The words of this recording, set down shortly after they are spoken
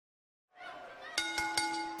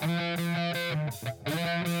The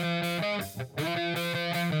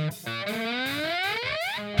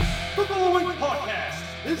following podcast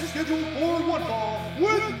is scheduled for one fall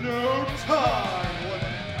with no time limit.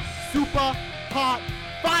 Super hot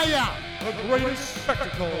fire! The greatest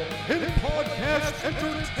spectacle in podcast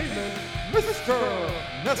entertainment, Mr.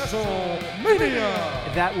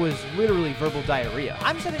 Nestlemania. That was literally verbal diarrhea.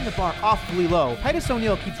 I'm setting the bar awfully low. Titus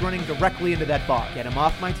O'Neil keeps running directly into that bar. Get him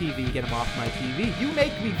off my TV, get him off my TV. You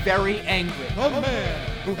make me very angry. The man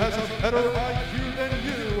who has a better IQ than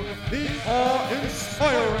you, the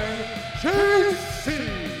awe-inspiring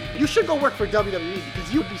JC. You should go work for WWE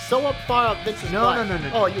because you'd be so up far up Vince's butt.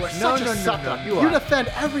 No. Oh, you are such a sucker. You You are. defend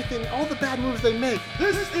everything, all the bad moves they make.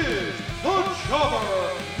 This is the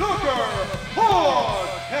Jobber Knocker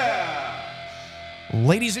Podcast.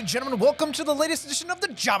 Ladies and gentlemen, welcome to the latest edition of the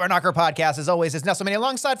Jobber Knocker Podcast. As always, it's Nestlemania.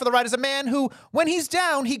 Alongside for the ride is a man who, when he's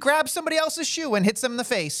down, he grabs somebody else's shoe and hits them in the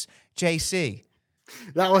face. JC.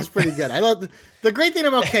 That was pretty good. I love the great thing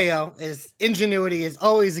about KO is ingenuity is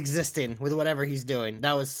always existing with whatever he's doing.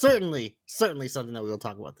 That was certainly something that we will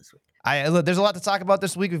talk about this week. Look, there's a lot to talk about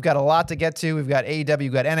this week. We've got a lot to get to. We've got AEW,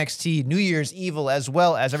 we've got NXT, New Year's Evil, as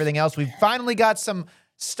well as everything else. We've finally got some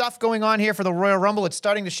stuff going on here for the Royal Rumble. It's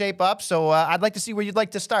starting to shape up, so I'd like to see where you'd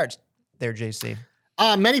like to start there, JC.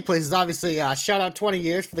 Many places, obviously. Shout out 20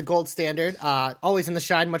 years for the gold standard. Always in the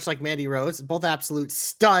shine, much like Mandy Rose. Both absolute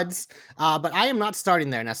studs. But I am not starting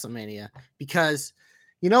there, Nestlemania, because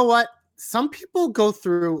you know what? Some people go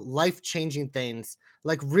through life-changing things,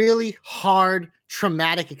 like really hard,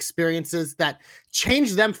 traumatic experiences that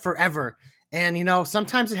change them forever. And, you know,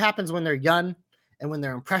 sometimes it happens when they're young and when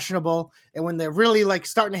they're impressionable and when they're really like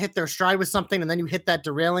starting to hit their stride with something, and then you hit that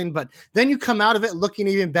derailing, but then you come out of it looking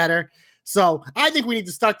even better. So I think we need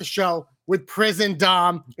to start the show with Prison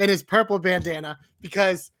Dom and his purple bandana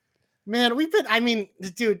because, man,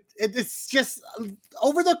 it's just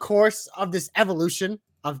over the course of this evolution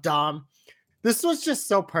of Dom, this was just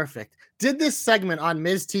so perfect. Did this segment on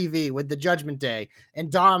Miz TV with the Judgment Day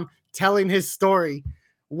and Dom telling his story.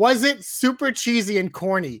 Was it super cheesy and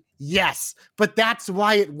corny? Yes, but that's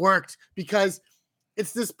why it worked, because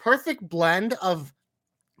it's this perfect blend of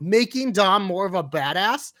making Dom more of a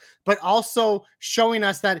badass, but also showing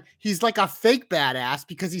us that he's like a fake badass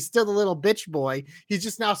because he's still a little bitch boy. He's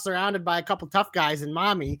just now surrounded by a couple tough guys and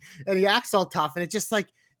mommy, and he acts all tough. And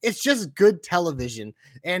it's just good television.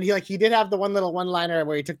 And he did have the one little one-liner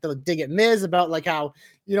where he took the dig at Miz about like how,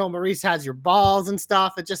 you know, Maurice has your balls and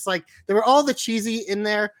stuff. It's just like there were all the cheesy in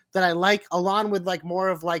there that I like, along with like more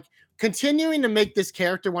of like continuing to make this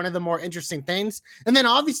character one of the more interesting things. And then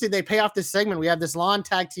obviously they pay off this segment. We have this Law and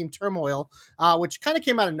Tag Team Turmoil, which kind of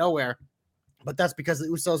came out of nowhere, but that's because the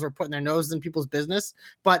Usos were putting their noses in people's business.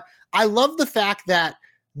 But I love the fact that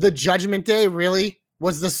the Judgment Day really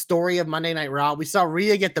was the story of Monday Night Raw. We saw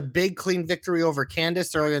Rhea get the big clean victory over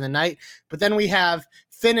Candice earlier in the night, but then we have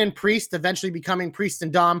Finn and Priest eventually becoming Priest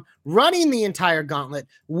and Dom, running the entire gauntlet,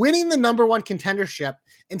 winning the number one contendership,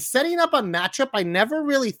 and setting up a matchup I never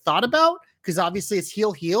really thought about because obviously it's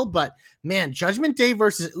heel, but man, Judgment Day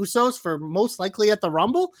versus Usos for most likely at the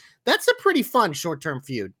Rumble, that's a pretty fun short-term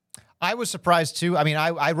feud. I was surprised too. I mean,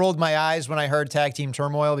 I rolled my eyes when I heard Tag Team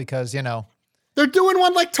Turmoil because, you know, they're doing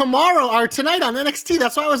one like tomorrow or tonight on NXT.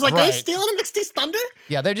 That's why I was like, right. Are they stealing NXT's thunder?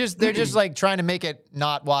 Yeah, they're just like trying to make it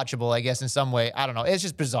not watchable, I guess, in some way. I don't know. It's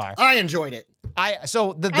just bizarre. I enjoyed it. I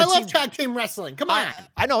love tag team wrestling. Come on.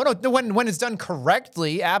 I know. No, when it's done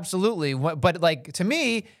correctly, absolutely. But like to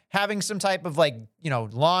me, having some type of like, you know,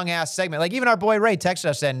 long ass segment, like even our boy Ray texted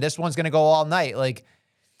us saying this one's gonna go all night. Like,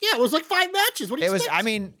 yeah, it was like 5 matches. What do you expect? I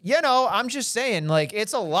mean, you know, I'm just saying, like,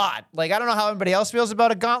 it's a lot. Like, I don't know how everybody else feels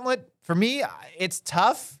about a gauntlet. For me, it's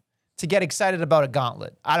tough to get excited about a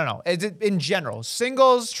gauntlet. I don't know. In general,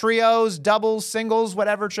 singles, trios, doubles, singles,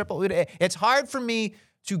 whatever, triple. It's hard for me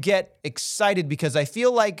to get excited because I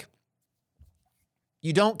feel like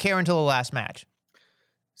you don't care until the last match.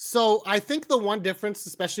 So I think the one difference,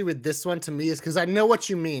 especially with this one to me, is because I know what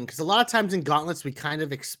you mean. Because a lot of times in gauntlets, we kind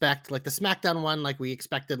of expect, like the SmackDown one, like we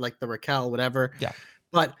expected, like the Raquel, whatever. Yeah.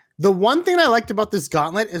 But the one thing I liked about this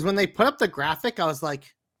gauntlet is when they put up the graphic, I was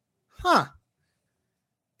like, huh.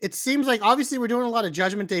 It seems like obviously we're doing a lot of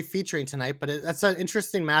Judgment Day featuring tonight, but that's an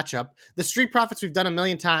interesting matchup. The Street Profits we've done a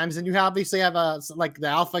million times, and you obviously have like the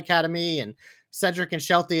Alpha Academy and Cedric and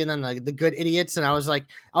Shelty, and then the Good Idiots. And I was like,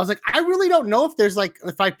 I really don't know if there's like,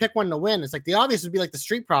 if I pick one to win, it's like the obvious would be like the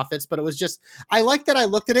Street Profits, but it was just, I like that I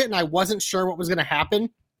looked at it and I wasn't sure what was going to happen.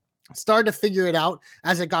 Started to figure it out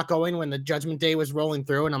as it got going when the Judgment Day was rolling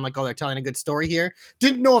through, and I'm like, oh, they're telling a good story here.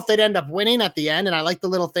 Didn't know if they'd end up winning at the end, and I like the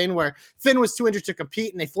little thing where Finn was too injured to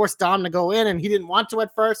compete, and they forced Dom to go in, and he didn't want to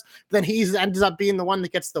at first, but then he ends up being the one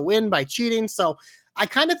that gets the win by cheating. So I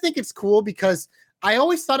kind of think it's cool because I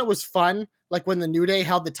always thought it was fun, like when the New Day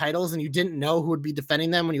held the titles and you didn't know who would be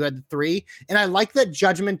defending them when you had the three. And I like that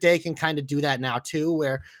Judgment Day can kind of do that now too,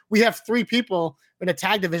 where we have three people in a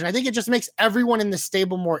tag division. I think it just makes everyone in the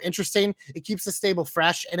stable more interesting. It keeps the stable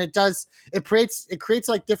fresh, and it creates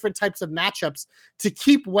like different types of matchups to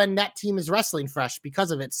keep when that team is wrestling fresh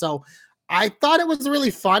because of it. So I thought it was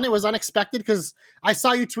really fun. It was unexpected because I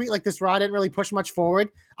saw you tweet like this Raw didn't really push much forward.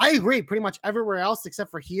 I agree pretty much everywhere else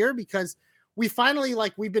except for here, because we finally,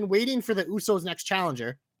 like, we've been waiting for the Usos' next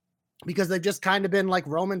challenger because they've just kind of been like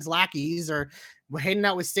Roman's lackeys or hanging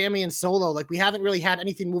out with Sami and Solo. Like, we haven't really had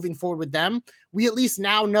anything moving forward with them. We at least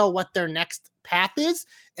now know what their next path is.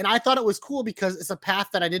 And I thought it was cool because it's a path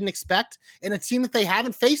that I didn't expect and a team that they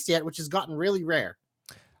haven't faced yet, which has gotten really rare.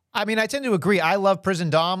 I mean, I tend to agree. I love Prison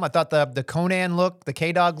Dom. I thought the Conan look, the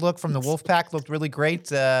K-Dog look from the Wolfpack looked really great.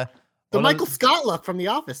 The Michael Scott look from The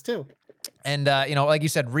Office, too. And, like you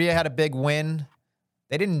said, Rhea had a big win.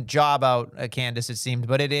 They didn't job out Candice, it seemed,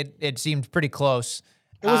 but it seemed pretty close.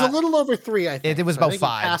 It was a little over 3, I think. It was about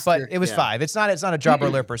 5, but it was 5. It's not a jobber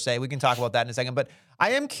alert per se. We can talk about that in a second. But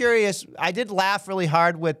I am curious. I did laugh really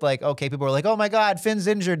hard with, like, okay, people were like, oh my God, Finn's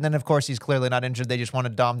injured. And then, of course, he's clearly not injured. They just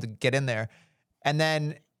wanted Dom to get in there. And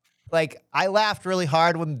then, like, I laughed really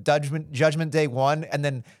hard when Judgment Day won, and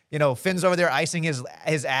then, Finn's over there icing his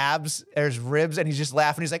abs, or his ribs, and he's just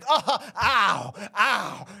laughing. He's like, oh,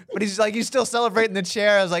 ow. But he's still celebrating the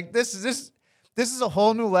chair. I was like, this is a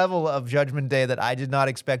whole new level of Judgment Day that I did not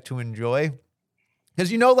expect to enjoy. Because,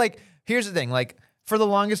 here's the thing, like, for the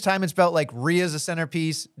longest time, it's felt like Rhea's a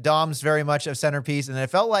centerpiece, Dom's very much a centerpiece, and it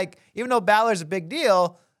felt like, even though Balor's a big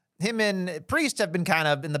deal, him and Priest have been kind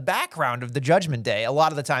of in the background of the Judgment Day a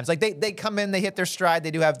lot of the times. Like, they come in, they hit their stride,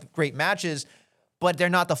 they do have great matches, but they're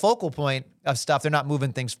not the focal point of stuff. They're not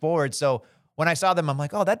moving things forward. So when I saw them, I'm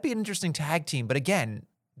like, oh, that'd be an interesting tag team. But again,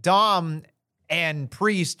 Dom and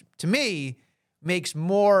Priest, to me, makes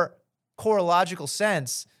more chronological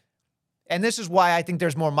sense. And this is why I think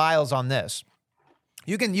there's more miles on this.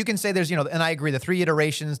 You can say there's, and I agree, the 3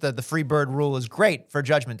 iterations, the free bird rule is great for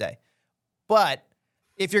Judgment Day. But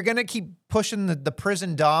if you're going to keep pushing the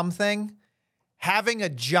Prison Dom thing, having a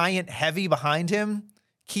giant heavy behind him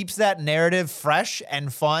keeps that narrative fresh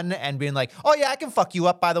and fun and being like, oh yeah, I can fuck you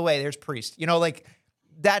up, by the way, there's Priest. Like,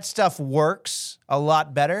 that stuff works a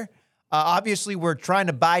lot better. Obviously, we're trying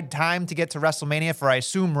to bide time to get to WrestleMania for, I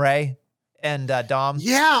assume, Ray and Dom.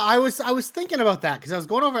 Yeah, I was thinking about that because I was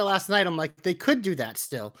going over it last night. I'm like, they could do that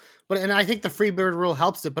still. And I think the free bird rule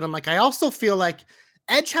helps it. But I'm like, I also feel like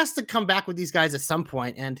Edge has to come back with these guys at some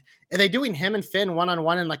point. And are they doing him and Finn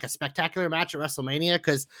one-on-one in like a spectacular match at WrestleMania?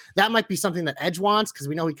 Because that might be something that Edge wants, because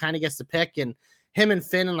we know he kind of gets to pick. And him and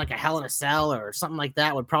Finn in like a Hell in a Cell or something like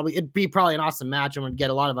that it'd be probably an awesome match and would get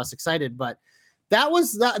a lot of us excited. But that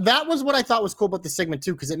was what I thought was cool about the segment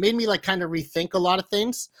too, because it made me like kind of rethink a lot of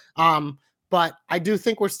things. But I do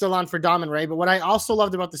think we're still on for Dom and Ray. But what I also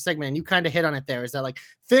loved about the segment, and you kind of hit on it there, is that like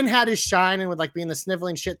Finn had his shine and with like being the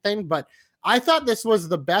sniveling shit thing, but I thought this was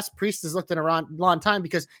the best Priest has looked in a long time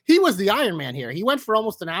because he was the Iron Man here. He went for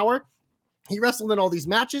almost an hour. He wrestled in all these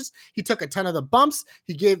matches. He took a ton of the bumps.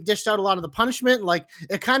 He dished out a lot of the punishment. Like,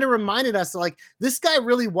 it kind of reminded us, like, this guy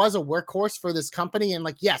really was a workhorse for this company. And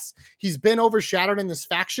like, yes, he's been overshadowed in this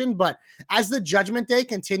faction, but as the Judgment Day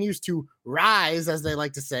continues to rise, as they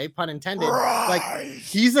like to say, pun intended, like,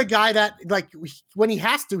 he's a guy that, like, when he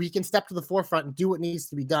has to, he can step to the forefront and do what needs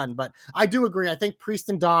to be done. But I do agree. I think Priest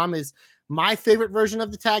and Dom is my favorite version of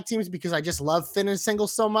the tag teams because I just love Finn and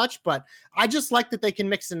singles so much, but I just like that they can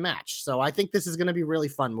mix and match. So I think this is going to be really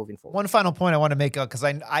fun moving forward. One final point I want to make, because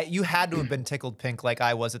you had to have been tickled pink like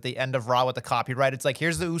I was at the end of Raw with the copyright. It's like,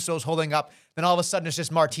 here's the Usos holding up, then all of a sudden it's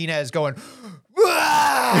just Martinez going,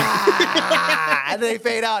 and they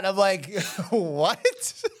fade out. And I'm like,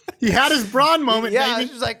 what? He had his Braun moment. Yeah, baby.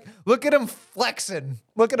 it's just like, look at him flexing.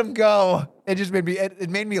 Look at him go. It just made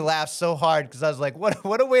me laugh so hard because I was like,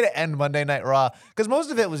 what a way to end Monday Night Raw. Because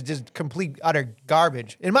most of it was just complete, utter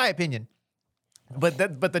garbage, in my opinion. But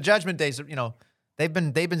the Judgment Days, they've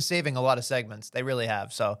been saving a lot of segments. They really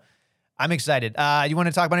have. So I'm excited. You want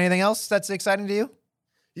to talk about anything else that's exciting to you?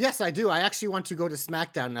 Yes, I do. I actually want to go to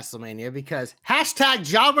SmackDown WrestleMania because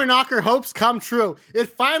 #Jobberknocker hopes come true. It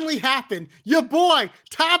finally happened. Your boy,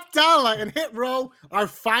 Top Dollar and Hit Row are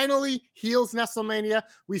finally heels WrestleMania.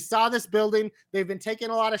 We saw this building. They've been taking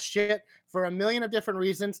a lot of shit for a million of different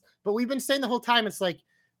reasons, but we've been saying the whole time, it's like,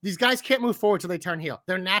 these guys can't move forward till they turn heel.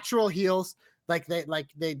 They're natural heels.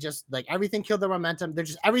 They just like everything killed their momentum. They're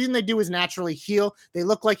just everything they do is naturally heel. They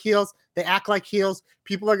look like heels. They act like heels.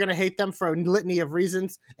 People are gonna hate them for a litany of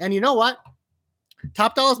reasons. And you know what?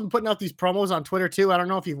 Top Dollar's been putting out these promos on Twitter too. I don't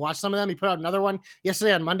know if you've watched some of them. He put out another one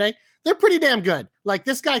yesterday on Monday. They're pretty damn good. Like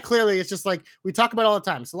this guy clearly, it's just like we talk about all the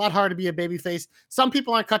time. It's a lot harder to be a babyface. Some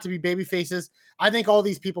people aren't cut to be baby faces. I think all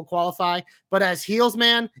these people qualify, but as heels,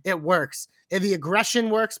 man, it works. And the aggression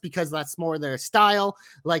works because that's more their style.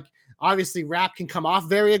 Like obviously Rap can come off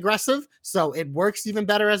very aggressive, so it works even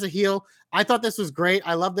better as a heel. I thought this was great.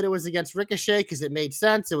 I love that it was against Ricochet because it made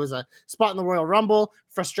sense. It was a spot in the Royal Rumble.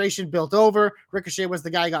 Frustration built over. Ricochet was the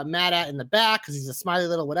guy I got mad at in the back because he's a smiley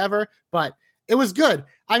little whatever, but it was good.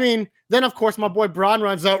 I mean, then of course my boy Braun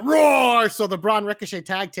runs out, roar. So the Braun Ricochet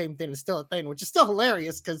tag team thing is still a thing, which is still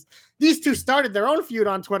hilarious because these two started their own feud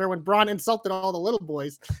on Twitter when Braun insulted all the little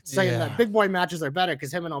boys, saying that big boy matches are better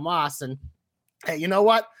because him and Omos. And hey, you know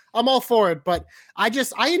what? I'm all for it, but I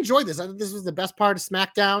enjoyed this. I think this was the best part of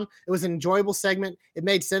SmackDown. It was an enjoyable segment. It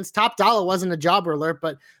made sense. Top Dollar wasn't a jobber alert,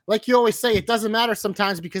 but like you always say, it doesn't matter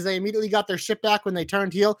sometimes because they immediately got their shit back when they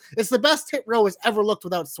turned heel. It's the best Hit Row has ever looked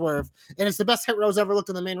without Swerve, and it's the best Hit Row's ever looked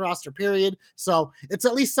in the main roster, period. So it's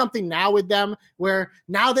at least something now with them where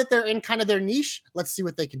now that they're in kind of their niche, let's see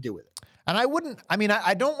what they can do with it. And I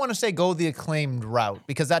don't want to say go the Acclaimed route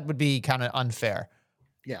because that would be kind of unfair.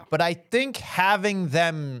 Yeah. But I think having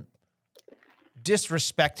them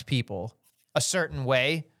disrespect people a certain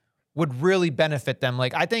way would really benefit them.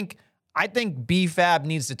 Like, I think B-Fab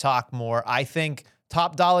needs to talk more. I think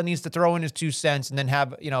Top Dollar needs to throw in his 2 cents and then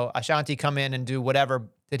have, Ashanti come in and do whatever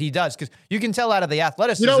that he does. Because you can tell out of the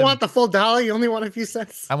athleticism. You don't want the full dollar? You only want a few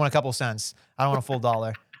cents? I want a couple cents. I don't want a full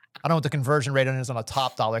dollar. I don't know what the conversion rate on is on a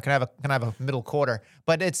top dollar. Can I have a middle quarter?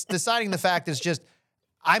 But it's deciding the fact is just,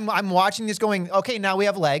 I'm watching this going, okay, now we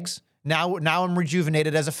have legs. Now I'm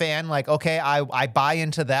rejuvenated as a fan. Like, okay, I buy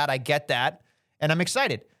into that. I get that. And I'm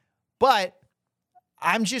excited. But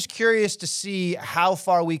I'm just curious to see how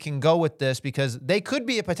far we can go with this because they could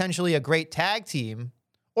be potentially a great tag team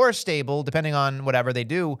or a stable, depending on whatever they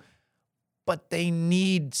do. But they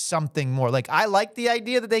need something more. Like, I like the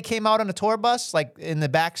idea that they came out on a tour bus, like in the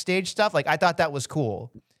backstage stuff. Like, I thought that was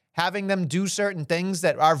cool. Having them do certain things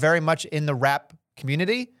that are very much in the rap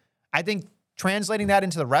community, I think translating that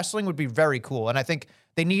into the wrestling would be very cool. And I think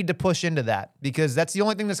they need to push into that because that's the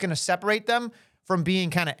only thing that's going to separate them from being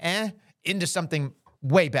kind of into something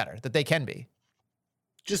way better that they can be.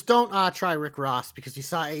 Just don't try Rick Ross because you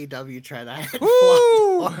saw AEW try that.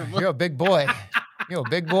 Woo! You're a big boy. You're a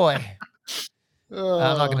big boy.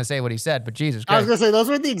 I'm not going to say what he said, but Jesus Christ. I was going to say, those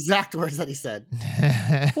were the exact words that he said.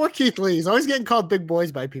 Poor Keith Lee. He's always getting called big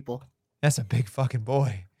boys by people. That's a big fucking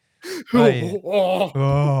boy.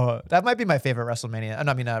 Oh, that might be my favorite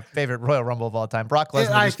WrestleMania. Favorite Royal Rumble of all time. Brock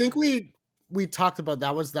Lesnar. I think we talked about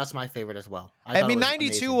that's my favorite as well. I mean,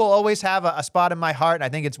 92 will always have a spot in my heart. And I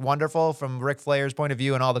think it's wonderful from Ric Flair's point of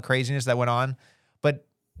view and all the craziness that went on. But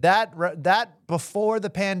that before the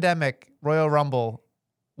pandemic Royal Rumble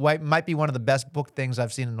might be one of the best booked things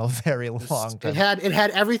I've seen in a very long time. It had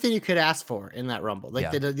everything you could ask for in that Rumble.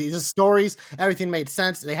 Like these stories, everything made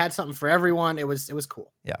sense. They had something for everyone. It was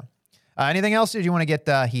cool. Yeah. Anything else? Or do you want to get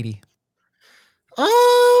heaty?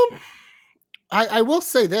 I will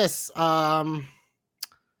say this. I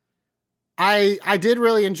did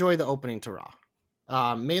really enjoy the opening to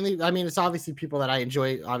Raw. Mainly, I mean, it's obviously people that I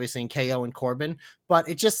enjoy, obviously in KO and Corbin, but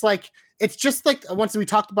it's just like once we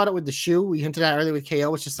talked about it with the shoe, we hinted at earlier with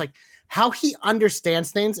KO, it's just like how he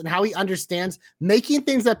understands things and how he understands making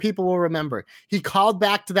things that people will remember. He called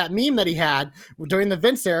back to that meme that he had during the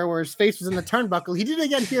Vince era where his face was in the turnbuckle. He did it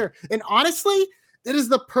again here. And honestly, it is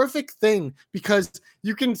the perfect thing because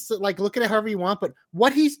you can like look at it however you want, but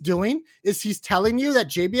what he's doing is he's telling you that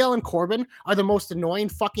JBL and Corbin are the most annoying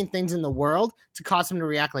fucking things in the world to cause him to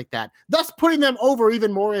react like that, thus putting them over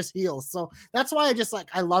even more as heels. So that's why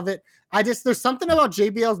I love it. There's something about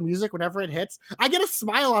JBL's music whenever it hits, I get a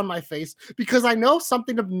smile on my face because I know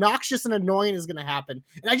something obnoxious and annoying is going to happen.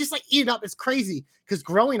 And I just eat it up. It's crazy because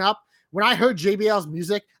growing up, when I heard JBL's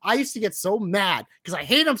music, I used to get so mad because I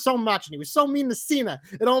hate him so much. And he was so mean to Cena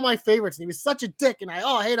and all my favorites. And he was such a dick. And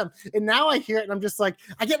I hate him. And now I hear it and I'm just like,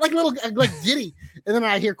 I get giddy. And then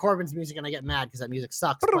I hear Corbin's music and I get mad because that music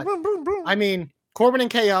sucks. But, I mean, Corbin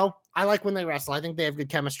and KO, I like when they wrestle. I think they have good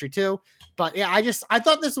chemistry too. But yeah, I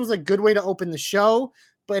thought this was a good way to open the show.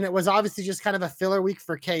 But it was obviously just kind of a filler week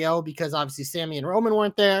for KO because obviously Sammy and Roman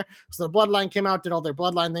weren't there. So the Bloodline came out, did all their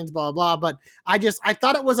Bloodline things, blah, blah, blah. But I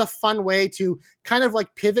thought it was a fun way to kind of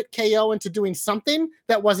pivot KO into doing something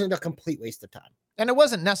that wasn't a complete waste of time. And it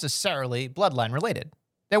wasn't necessarily Bloodline related.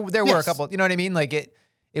 There were a Yes. couple, you know what I mean? Like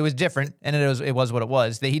it was different, and it was what it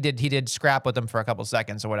was. He did scrap with them for a couple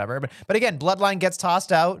seconds or whatever. But again, Bloodline gets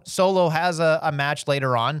tossed out. Solo has a match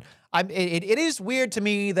later on. It is weird to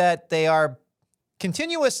me that they are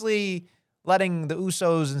continuously letting the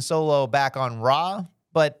Usos and Solo back on Raw,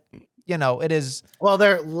 but it is. Well,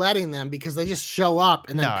 they're letting them because they just show up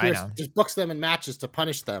and then No, I Pierce know. just books them in matches to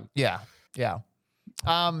punish them. Yeah.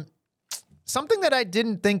 Something that I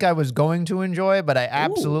didn't think I was going to enjoy, but I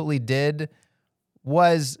absolutely did,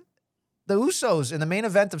 was the Usos in the main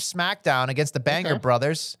event of SmackDown against the Banger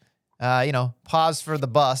Brothers. Pause for the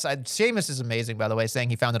bus. Sheamus is amazing, by the way, saying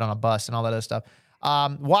he found it on a bus and all that other stuff.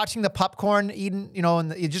 Watching the popcorn eating,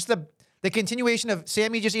 and just the continuation of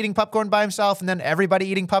Sammy just eating popcorn by himself, and then everybody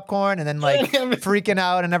eating popcorn, and then like freaking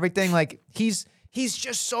out and everything. Like he's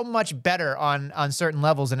just so much better on certain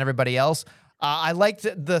levels than everybody else. I liked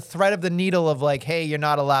the thread of the needle of like, hey, you're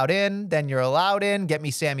not allowed in, then you're allowed in. Get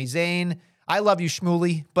me Sami Zayn. I love you,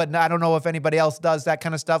 Shmooly, but I don't know if anybody else does that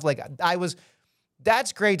kind of stuff. Like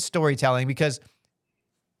that's great storytelling because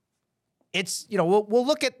it's, we'll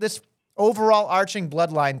look at this overall arching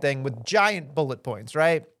Bloodline thing with giant bullet points,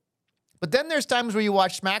 right? But then there's times where you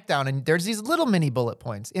watch SmackDown and there's these little mini bullet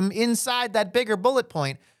points inside that bigger bullet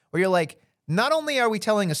point where you're like, not only are we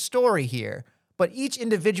telling a story here, but each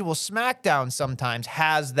individual SmackDown sometimes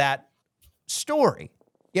has that story,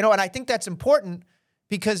 and I think that's important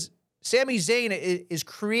because Sami Zayn is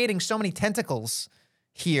creating so many tentacles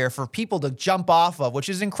here for people to jump off of, which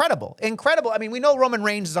is incredible. Incredible. I mean, we know Roman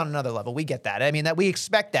Reigns is on another level. We get that. I mean, that we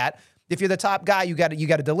expect that. If you're the top guy, you got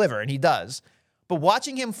to deliver, and he does. But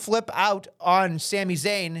watching him flip out on Sami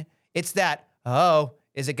Zayn, it's that,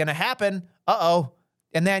 is it going to happen?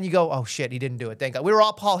 And then you go, oh shit, he didn't do it. Thank God. We were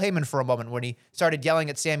all Paul Heyman for a moment when he started yelling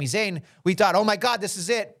at Sami Zayn. We thought, oh my God, this is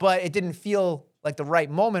it. But it didn't feel like the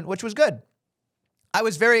right moment, which was good. I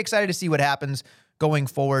was very excited to see what happens going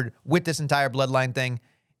forward with this entire Bloodline thing.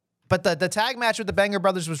 But the tag match with the Banger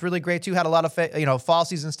Brothers was really great too. Had a lot of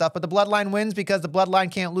falsies and stuff. But the Bloodline wins because the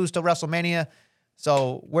Bloodline can't lose till WrestleMania.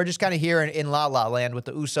 So we're just kind of here in La La Land with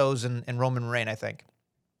the Usos and Roman Reigns, I think.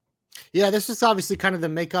 Yeah, this is obviously kind of the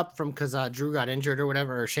makeup from because Drew got injured or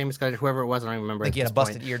whatever, or Sheamus got whoever it was. I don't even remember. I think he had a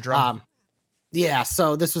busted eardrum. Yeah,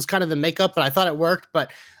 so this was kind of the makeup, but I thought it worked.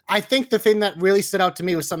 But I think the thing that really stood out to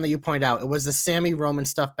me was something that you point out. It was the Sammy Roman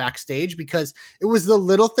stuff backstage because it was the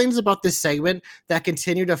little things about this segment that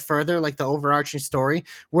continue to further like the overarching story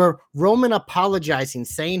where Roman apologizing,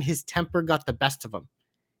 saying his temper got the best of him.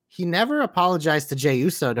 He never apologized to Jey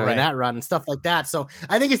Uso during that run and stuff like that. So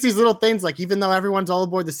I think it's these little things, like even though everyone's all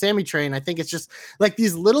aboard the Sammy train, I think it's just like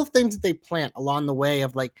these little things that they plant along the way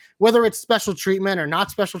of like whether it's special treatment or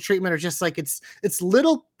not special treatment or just like it's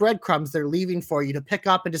little breadcrumbs they're leaving for you to pick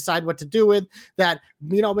up and decide what to do with that,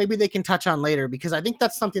 maybe they can touch on later, because I think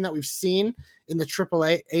that's something that we've seen in the Triple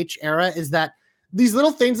H era is that these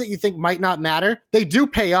little things that you think might not matter, they do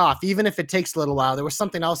pay off, even if it takes a little while. There was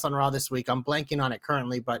something else on Raw this week. I'm blanking on it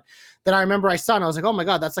currently, but that I remember I saw and I was like, oh my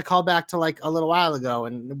God, that's a callback to like a little while ago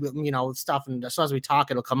and, stuff. And so as we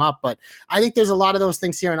talk, it'll come up. But I think there's a lot of those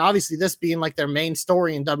things here. And obviously this being like their main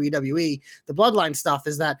story in WWE, the Bloodline stuff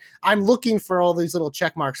is that I'm looking for all these little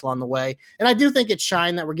check marks along the way. And I do think it's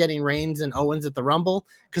shine that we're getting Reigns and Owens at the Rumble,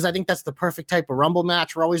 because I think that's the perfect type of Rumble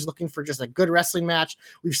match. We're always looking for just a good wrestling match.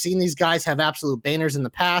 We've seen these guys have absolute banners in the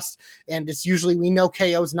past, and it's usually we know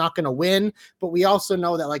KO's not going to win, but we also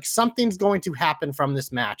know that like something's going to happen from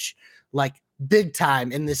this match, like big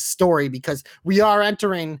time in this story, because we are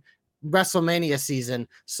entering WrestleMania season.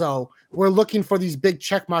 So we're looking for these big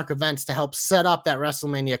checkmark events to help set up that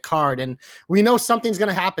WrestleMania card. And we know something's going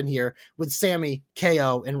to happen here with Sammy,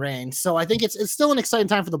 KO, and Reigns. So I think it's still an exciting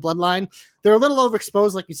time for the Bloodline. They're a little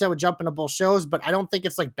overexposed, like you said, with jumping to both shows, but I don't think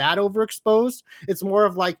it's like bad overexposed. It's more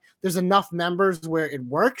of like there's enough members where it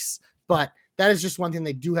works, but that is just one thing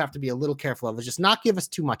they do have to be a little careful of, is just not give us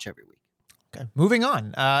too much every week. Okay, moving on.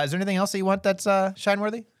 Is there anything else that you want that's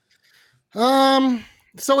shine-worthy?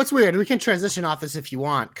 So it's weird. We can transition off this if you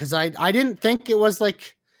want, because I didn't think it was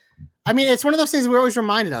like, I mean, it's one of those things we're always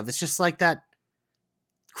reminded of. It's just like that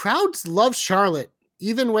crowds love Charlotte,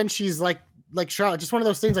 even when she's like Charlotte, just one of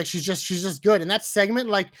those things. Like she's just good. And that segment,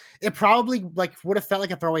 like it probably like would have felt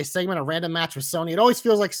like a throwaway segment, a random match with Sony. It always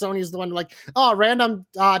feels like Sony is the one like, oh, random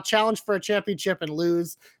challenge for a championship and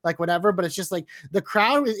lose, like whatever. But it's just like the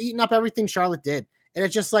crowd is eating up everything Charlotte did. And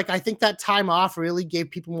it's just like, I think that time off really gave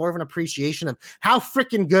people more of an appreciation of how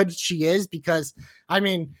freaking good she is. Because, I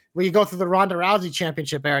mean, when you go through the Ronda Rousey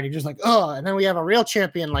championship era, and you're just like, oh, and then we have a real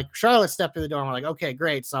champion like Charlotte step through the door, and we're like, okay,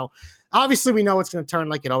 great. So Obviously, we know it's going to turn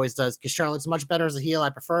like it always does because Charlotte's much better as a heel. I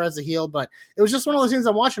prefer as a heel, but it was just one of those things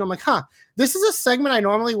I'm watching. I'm like, this is a segment I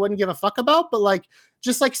normally wouldn't give a fuck about, but like,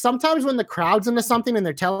 just like sometimes when the crowd's into something and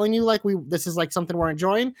they're telling you like this is like something we're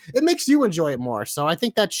enjoying, it makes you enjoy it more. So I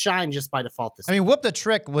think that shine just by default. I mean, Whoop the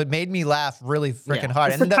Trick would made me laugh really freaking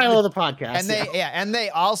hard. It's the title of the podcast. And they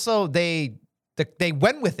also they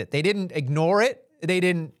went with it. They didn't ignore it. They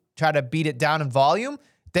didn't try to beat it down in volume.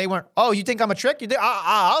 They weren't, oh, you think I'm a trick? You think,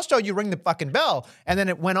 I'll show you, ring the fucking bell. And then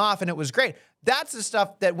it went off and it was great. That's the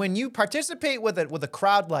stuff that when you participate with a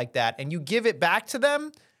crowd like that and you give it back to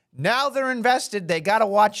them, now they're invested. They got to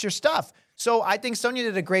watch your stuff. So I think Sonya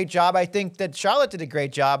did a great job. I think that Charlotte did a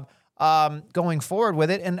great job going forward with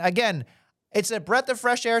it. And again, it's a breath of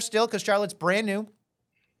fresh air still because Charlotte's brand new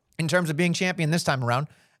in terms of being champion this time around.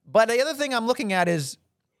 But the other thing I'm looking at is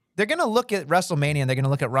they're going to look at WrestleMania and they're going to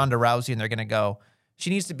look at Ronda Rousey and they're going to go, she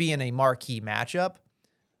needs to be in a marquee matchup.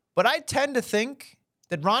 But I tend to think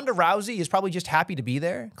that Ronda Rousey is probably just happy to be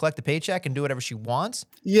there, collect the paycheck, and do whatever she wants.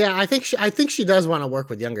 Yeah, I think she does want to work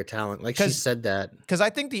with younger talent. Like she said that. Because I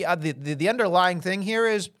think the underlying thing here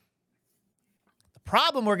is the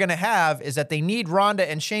problem we're going to have is that they need Ronda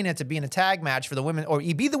and Shayna to be in a tag match for the women, or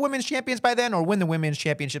be the women's champions by then, or win the women's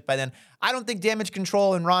championship by then. I don't think Damage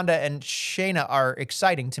Control and Ronda and Shayna are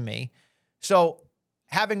exciting to me. So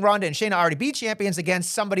having Ronda and Shayna already be champions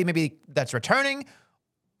against somebody maybe that's returning,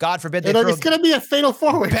 God forbid they throw it's going to be a fatal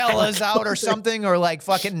four-way. Bella's out or something, or like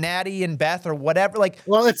fucking Natty and Beth or whatever. Like,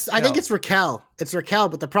 well, I think it's Raquel. It's Raquel,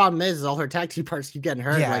 but the problem is all her tag team parts keep getting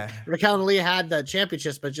hurt. Yeah. Like Raquel and Leah had the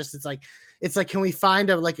championships, but just it's like can we find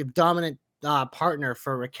a dominant partner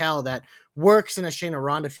for Raquel that works in a Shayna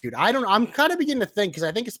Ronda feud? I'm kind of beginning to think, because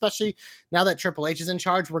I think especially now that Triple H is in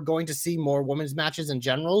charge, we're going to see more women's matches in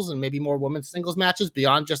generals and maybe more women's singles matches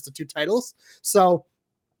beyond just the two titles. So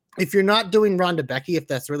if you're not doing Ronda Becky, if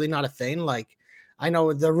that's really not a thing, like I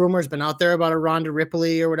know the rumor's been out there about a Ronda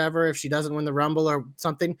Ripley or whatever, if she doesn't win the Rumble or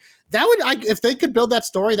something, that would, if they could build that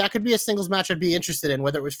story, that could be a singles match I'd be interested in,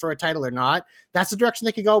 whether it was for a title or not. That's the direction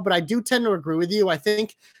they could go. But I do tend to agree with you. I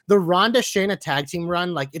think the Ronda Shayna tag team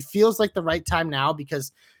run, like it feels like the right time now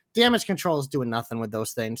because Damage Control is doing nothing with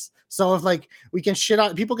those things. So if like we can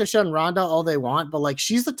people can shit on Ronda all they want, but like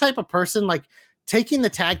she's the type of person like taking the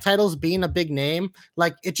tag titles, being a big name,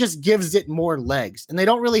 like it just gives it more legs. And they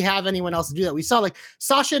don't really have anyone else to do that. We saw like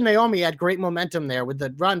Sasha and Naomi had great momentum there with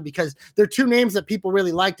the run because they're two names that people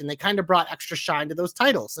really liked and they kind of brought extra shine to those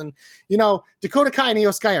titles. And, you know, Dakota Kai and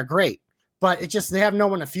Io Sky are great, but it just, they have no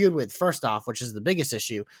one to feud with, first off, which is the biggest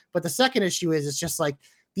issue. But the second issue is it's just like,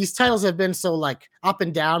 these titles have been so like up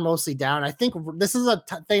and down, mostly down. I think this is a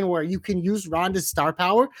thing where you can use Ronda's star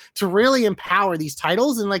power to really empower these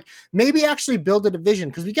titles and like maybe actually build a division.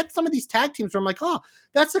 Because we get some of these tag teams where I'm like, oh,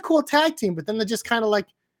 that's a cool tag team, but then they just kind of like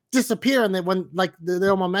disappear and they when like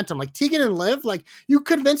their momentum. Like Tegan and Liv, like you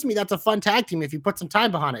convinced me that's a fun tag team if you put some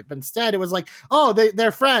time behind it. But instead, it was like, oh, they're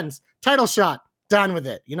friends. Title shot. Done with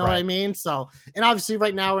it. You know what I mean? So, and obviously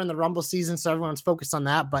right now we're in the Rumble season, so everyone's focused on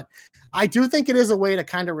that. But I do think it is a way to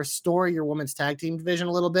kind of restore your women's tag team division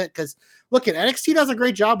a little bit. Because look, at NXT does a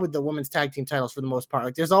great job with the women's tag team titles for the most part.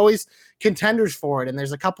 Like there's always contenders for it, and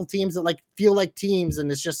there's a couple teams that like feel like teams,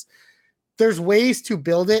 and it's just there's ways to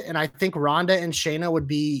build it. And I think Ronda and Shayna would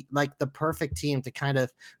be like the perfect team to kind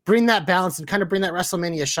of bring that balance and kind of bring that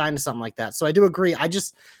WrestleMania shine to something like that. So I do agree. I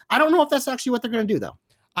don't know if that's actually what they're going to do though.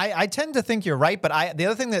 I tend to think you're right, but the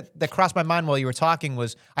other thing that crossed my mind while you were talking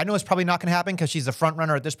was, I know it's probably not going to happen because she's the front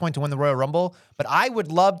runner at this point to win the Royal Rumble, but I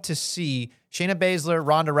would love to see Shayna Baszler,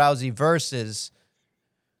 Ronda Rousey versus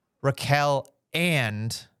Raquel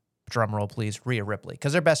and, drumroll please, Rhea Ripley,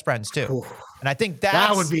 because they're best friends too. Ooh. And I think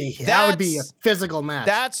that would be a physical match.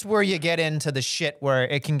 That's where you get into the shit where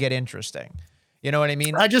it can get interesting. You know what I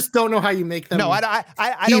mean? I just don't know how you make them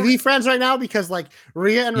TV friends right now because like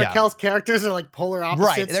Rhea and Raquel's characters are like polar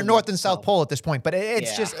opposites. Right. They're North and South Pole at this point, but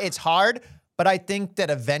it's just, it's hard. But I think that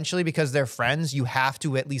eventually, because they're friends, you have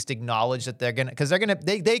to at least acknowledge that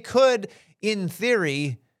they could, in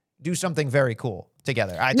theory, do something very cool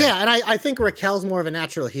together. And I think Raquel's more of a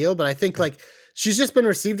natural heel, but I think like she's just been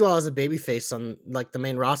received well as a babyface on like the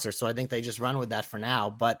main roster. So I think they just run with that for now.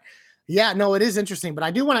 But yeah, no, it is interesting, but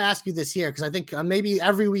I do want to ask you this here because I think maybe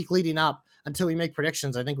every week leading up until we make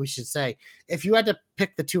predictions, I think we should say, if you had to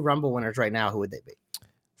pick the two Rumble winners right now, who would they be?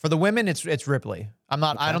 For the women, it's Ripley. I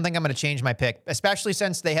don't think I'm going to change my pick, especially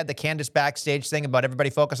since they had the Candice backstage thing about everybody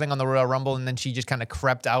focusing on the Royal Rumble, and then she just kind of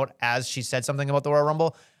crept out as she said something about the Royal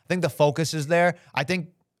Rumble. I think the focus is there. I think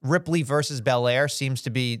Ripley versus Belair seems to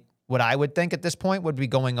be what I would think at this point would be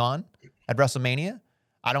going on at WrestleMania.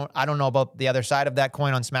 I don't know about the other side of that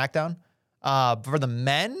coin on SmackDown. For the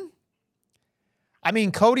men, I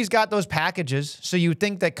mean, Cody's got those packages, so you would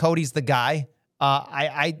think that Cody's the guy.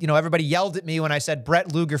 Everybody yelled at me when I said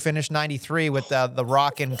Brett Luger finished 93 with the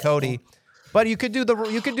Rock and Cody. But you could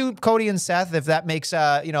do Cody and Seth if that makes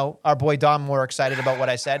our boy Dom more excited about what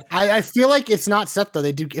I said. I feel like it's not Seth though.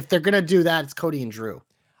 If they're gonna do that, it's Cody and Drew.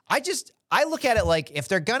 I look at it like if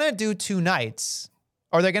they're gonna do 2 nights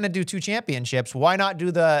or they're gonna do 2 championships, why not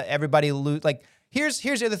do the everybody lose? Like here's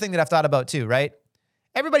the other thing that I've thought about too, right?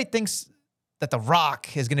 Everybody thinks that The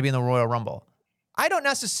Rock is gonna be in the Royal Rumble. I don't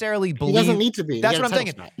necessarily believe he doesn't need to be. That's what I'm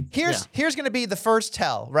thinking. Here's gonna be the first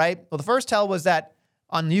tell, right? Well, the first tell was that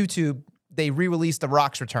on YouTube they re-released The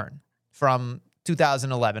Rock's return from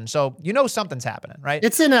 2011. So something's happening, right?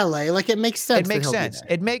 It's in LA. Like it makes sense. It makes sense.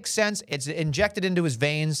 It makes sense. It's injected into his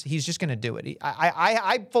veins. He's just going to do it.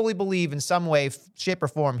 I fully believe in some way, shape, or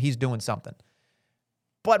form, he's doing something.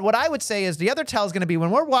 But what I would say is the other tell is going to be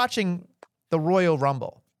when we're watching the Royal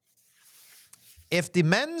Rumble, if the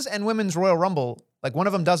men's and women's Royal Rumble, like one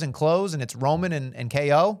of them doesn't close and it's Roman and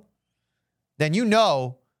KO, then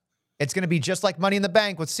it's going to be just like Money in the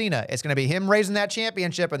Bank with Cena. It's going to be him raising that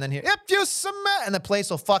championship and then if you submit, and the place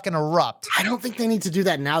will fucking erupt. I don't think they need to do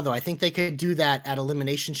that now, though. I think they could do that at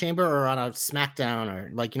Elimination Chamber or on a SmackDown or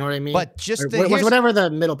you know what I mean? But just whatever the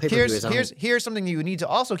middle pay-per-view is. Here's something you need to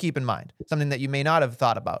also keep in mind, something that you may not have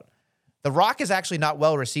thought about. The Rock is actually not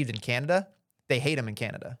well received in Canada. They hate him in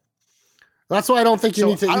Canada. That's why I don't think you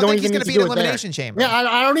need to. I You don't don't think he's even going need to to be do an it elimination there. chamber. Yeah,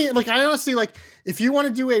 I don't even I honestly if you want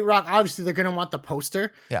to do a Rock, obviously they're going to want the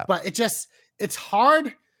poster. Yeah. But it's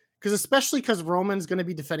hard because Roman's going to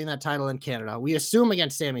be defending that title in Canada. We assume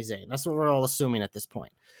against Sami Zayn. That's what we're all assuming at this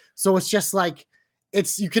point. So it's just like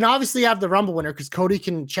you can obviously have the Rumble winner because Cody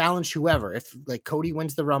can challenge whoever. If like Cody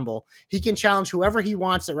wins the Rumble, he can challenge whoever he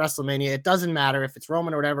wants at WrestleMania. It doesn't matter if it's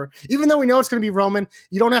Roman or whatever. Even though we know it's going to be Roman,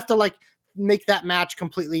 you don't have to make that match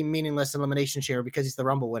completely meaningless elimination chamber because he's the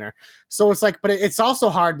Rumble winner. So it's but it's also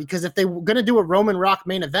hard because if they were going to do a Roman Rock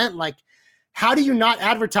main event, how do you not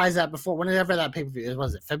advertise that before whenever that pay-per-view is?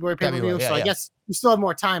 Was it February pay-per-view? Yeah, so I guess you still have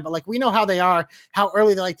more time, but we know how they are, how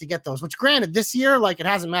early they like to get those, which granted this year, it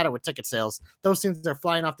hasn't mattered with ticket sales. Those things are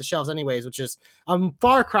flying off the shelves anyways, which is a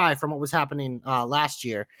far cry from what was happening last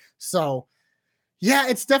year. So yeah,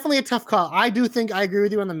 it's definitely a tough call. I agree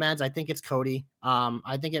with you on the men's. I think it's Cody.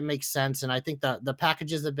 I think it makes sense. And I think that the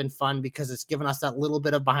packages have been fun because it's given us that little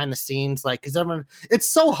bit of behind the scenes, because it's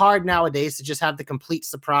so hard nowadays to just have the complete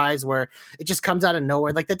surprise where it just comes out of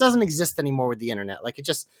nowhere. That doesn't exist anymore with the internet.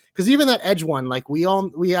 Because even that Edge one, we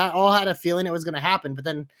all had a feeling it was going to happen, but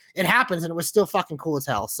then it happens and it was still fucking cool as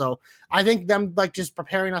hell. So I think them just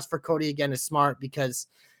preparing us for Cody again is smart because,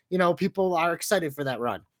 people are excited for that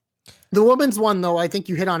run. The women's one, though, I think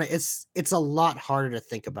you hit on it. It's a lot harder to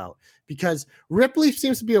think about because Ripley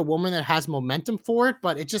seems to be a woman that has momentum for it,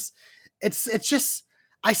 but it's just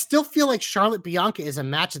I still feel like Charlotte Bianca is a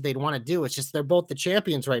match that they'd want to do. It's just they're both the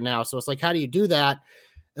champions right now, so it's how do you do that?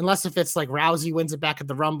 Unless if it's Rousey wins it back at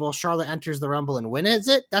the Rumble, Charlotte enters the Rumble and wins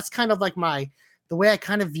it. That's kind of the way I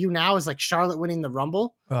kind of view now is Charlotte winning the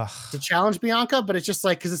Rumble to challenge Bianca, but it's just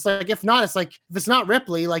because it's if not, it's if it's not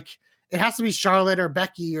Ripley, it has to be Charlotte or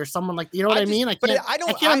Becky or someone you know what I mean? I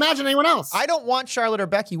can't imagine anyone else. I don't want Charlotte or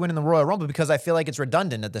Becky winning the Royal Rumble because I feel like it's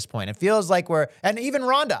redundant at this point. It feels like and even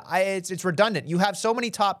Ronda, it's redundant. You have so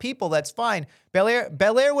many top people, that's fine.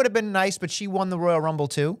 Belair would have been nice, but she won the Royal Rumble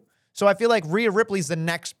too. So I feel like Rhea Ripley's the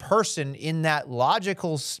next person in that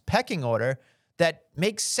logical pecking order that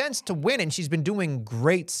makes sense to win, and she's been doing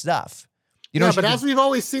great stuff. But as we've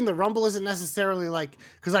always seen, the Rumble isn't necessarily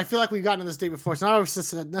because I feel like we've gotten to this day before. It's not always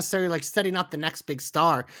necessarily setting up the next big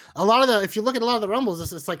star. If you look at a lot of the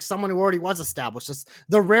Rumbles, it's someone who already was established. It's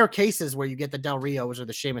the rare cases where you get the Del Rios or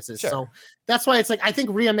the Sheamuses. Sure. So that's why it's I think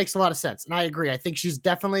Rhea makes a lot of sense. And I agree. I think she's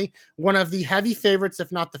definitely one of the heavy favorites,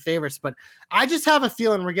 if not the favorites. But I just have a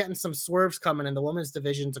feeling we're getting some swerves coming in the women's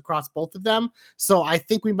divisions across both of them. So I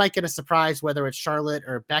think we might get a surprise, whether it's Charlotte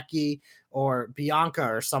or Becky or Bianca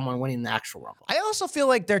or someone winning the actual Rumble. I also feel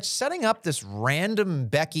like they're setting up this random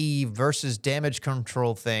Becky versus Damage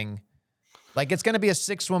Control thing. It's going to be a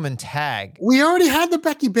 6-woman tag. We already had the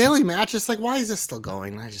Becky Bailey match. It's why is this still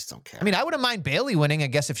going? I just don't care. I mean, I wouldn't mind Bailey winning, I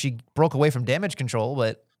guess, if she broke away from Damage Control,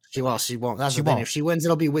 but... She won't. That's the thing. If she wins,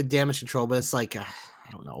 it'll be with Damage Control, but it's I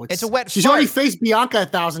don't know. It's a wet She's fart. already faced Bianca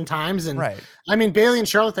 1,000 times. And right. I mean, Bailey and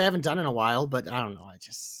Charlotte, they haven't done in a while, but I don't know. I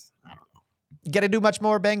don't know. You got to do much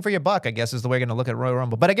more bang for your buck, I guess, is the way you're going to look at Royal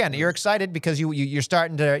Rumble. But again, you're excited because you're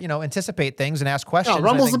starting to, anticipate things and ask questions. No,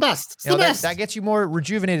 Rumble's the best. It's the best. That gets you more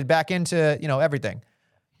rejuvenated back into, everything.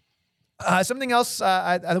 Something else.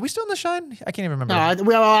 Are we still in the shine? I can't even remember.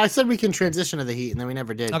 No, I said we can transition to the Heat, and then we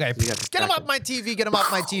never did. Okay, get him off my TV, get him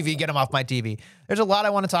off my TV, get him off my TV. There's a lot I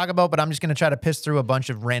want to talk about, but I'm just going to try to piss through a bunch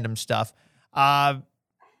of random stuff.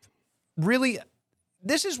 Really,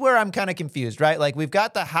 this is where I'm kind of confused, right? Like, we've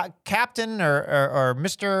got the captain or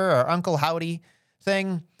Mr. or Uncle Howdy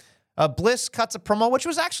thing. Bliss cuts a promo, which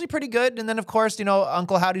was actually pretty good. And then, of course,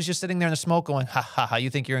 Uncle Howdy's just sitting there in the smoke going, ha, ha, ha, you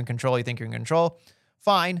think you're in control, you think you're in control.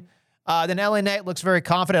 Fine. Then LA Knight looks very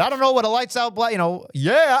confident. I don't know what a lights out, I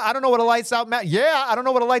don't know what a lights out match. Yeah, I don't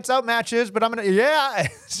know what a lights out match is, but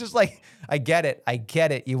it's just like, I get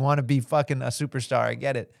it. You want to be fucking a superstar. I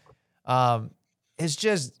get it. It's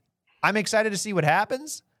just, I'm excited to see what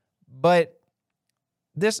happens, but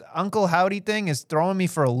this Uncle Howdy thing is throwing me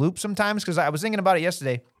for a loop sometimes because I was thinking about it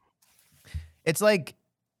yesterday. It's like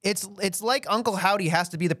Uncle Howdy has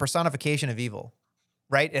to be the personification of evil,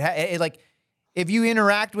 right? It like, if you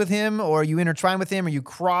interact with him or you intertwine with him or you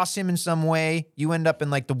cross him in some way, you end up in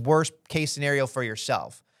like the worst case scenario for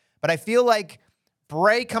yourself. But I feel like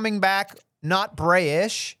Bray coming back, not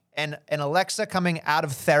Bray-ish, and Alexa coming out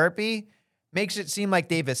of therapy makes it seem like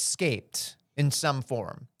they've escaped in some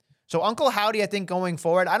form. So Uncle Howdy, I think going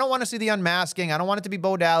forward, I don't want to see the unmasking. I don't want it to be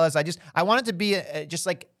Bo Dallas. I want it to be just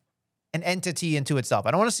like an entity into itself.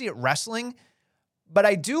 I don't want to see it wrestling, but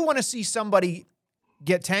I do want to see somebody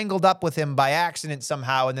get tangled up with him by accident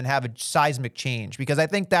somehow and then have a seismic change, because I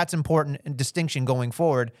think that's important in distinction going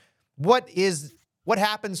forward. What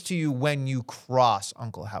happens to you when you cross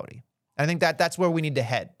Uncle Howdy? And I think that's where we need to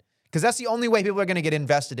head, because that's the only way people are going to get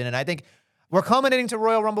invested in it. And I think we're culminating to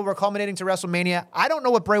Royal Rumble. We're culminating to WrestleMania. I don't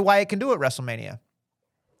know what Bray Wyatt can do at WrestleMania.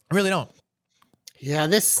 I really don't. Yeah,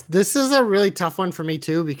 this is a really tough one for me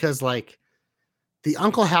too, because like the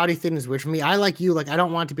Uncle Howdy thing is weird for me. I like you, like I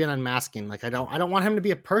don't want to be an unmasking. Like I don't want him to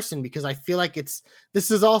be a person, because I feel like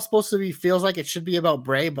this is all supposed to be, feels like it should be about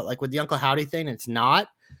Bray, but like with the Uncle Howdy thing, it's not.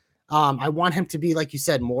 I want him to be, like you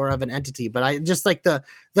said, more of an entity. But I just like the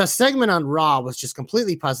segment on Raw was just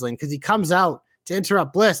completely puzzling, because he comes out to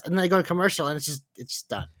interrupt Bliss and then they go to commercial and it's just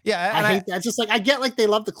done. Yeah, I hate that. It's just like, I get like they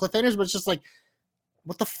love the cliffhangers, but it's just like,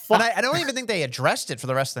 what the fuck? And I don't even think they addressed it for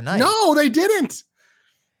the rest of the night. No, they didn't.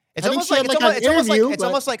 It's almost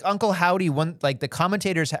like Uncle Howdy. Like the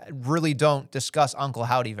commentators really don't discuss Uncle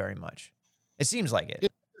Howdy very much. It seems like it.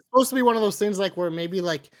 It's supposed to be one of those things like where maybe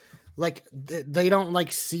like they don't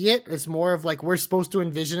like see it. It's more of like we're supposed to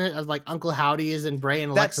envision it as like Uncle Howdy is in Bray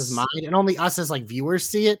and Alexa's mind, and only us as like viewers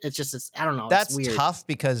see it. It's I don't know. That's weird. Tough,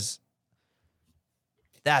 because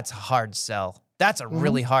that's a hard sell. That's a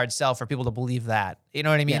really hard sell for people to believe that. You know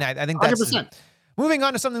what I mean? Yeah, I think that's 100%. Moving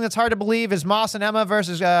on to something that's hard to believe is Moss and Emma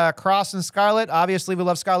versus Cross and Scarlett. Obviously, we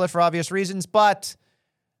love Scarlett for obvious reasons, but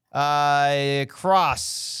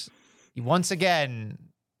Cross, once again,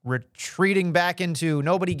 retreating back into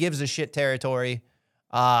nobody gives a shit territory.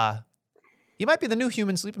 He might be the new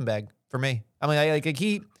human sleeping bag for me. I mean,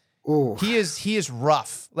 he is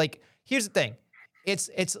rough. Like, here's the thing. It's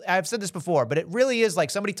I've said this before, but it really is like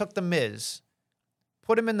somebody took The Miz,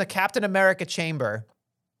 put him in the Captain America chamber,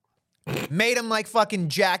 made him like fucking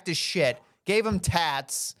jacked as shit, gave him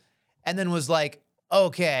tats, and then was like,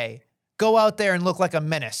 okay, go out there and look like a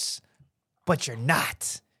menace. But you're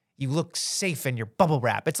not. You look safe in your bubble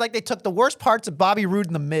wrap. It's like they took the worst parts of Bobby Roode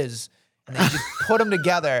and The Miz and they just put them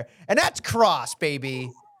together. And that's Cross, baby.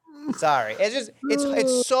 Sorry. Here's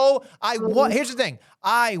the thing.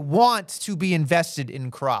 I want to be invested in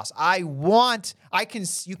Cross.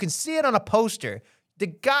 You can see it on a poster. The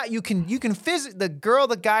guy, you can visit the girl,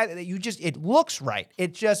 the guy that it looks right.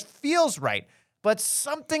 It just feels right. But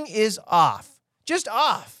something is off. Just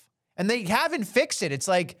off. And they haven't fixed it. It's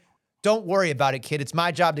like, don't worry about it, kid. It's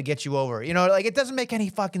my job to get you over. You know, like it doesn't make any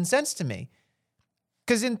fucking sense to me.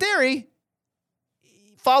 Because in theory,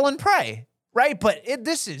 fallen prey, right? But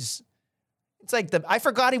it's like I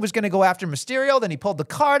forgot he was going to go after Mysterio. Then he pulled the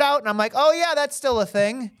card out, and I'm like, oh yeah, that's still a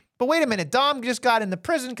thing. But wait a minute, Dom just got in the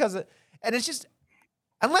prison and it's just,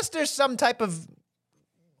 unless there's some type of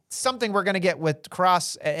something we're going to get with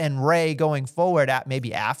Cross and Ray going forward at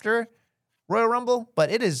maybe after Royal Rumble, but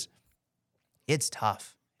it's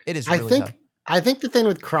tough. It is really tough. I think the thing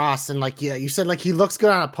with Cross, and like, yeah, you said like he looks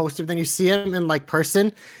good on a poster, but then you see him in like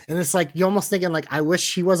person, and it's like you're almost thinking like, I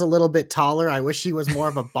wish he was a little bit taller. I wish he was more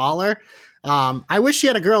of a baller. I wish he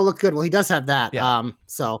had a girl look good. Well, he does have that. Yeah.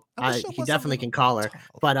 He definitely can call her.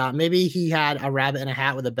 But maybe he had a rabbit in a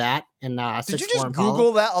hat with a bat. And did you just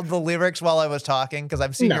Google that of the lyrics while I was talking? Because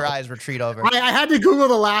I've seen your eyes retreat over. I had to Google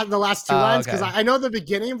the last two lines because I know the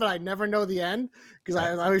beginning, but I never know the end because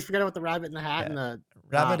I always forget about the rabbit in the hat and the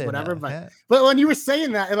whatever. But Yeah. but when you were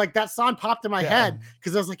saying that, and like that song popped in my Yeah. head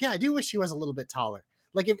because I was like, yeah, I do wish he was a little bit taller.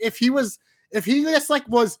 Like if he just like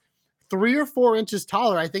was 3 or 4 inches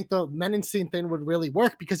taller, I think the Men in Scene thing would really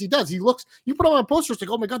work because he does. He looks. You put him on a poster, it's like,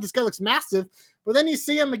 oh my god, this guy looks massive. But then you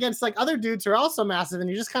see him against like other dudes who are also massive, and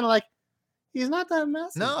you're just kind of like, he's not that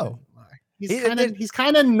massive. No. anymore. He's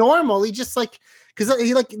kind of normal. He just like because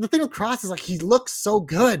he like the thing with Cross is like he looks so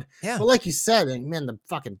good. Yeah. But like you said, and man, the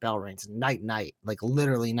fucking bell rings night, like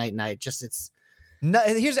literally night. Just it's. No,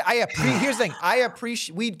 here's the thing. I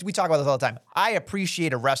appreciate we talk about this all the time. I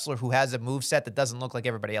appreciate a wrestler who has a moveset that doesn't look like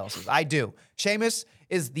everybody else's. I do. Sheamus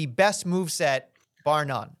is the best moveset, bar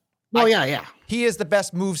none. Oh yeah. He is the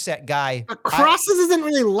best moveset guy. But Crosses isn't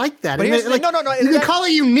really like that. But And here's the like, thing. No. You can call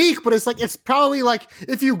it unique, but it's probably like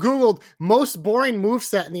if you Googled most boring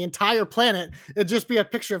moveset in the entire planet, it'd just be a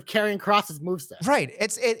picture of Karrion Kross's moveset. Right.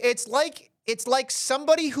 It's like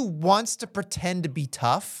somebody who wants to pretend to be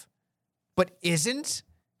tough, but isn't.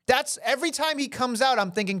 That's every time he comes out,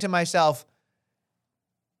 I'm thinking to myself,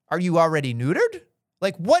 are you already neutered?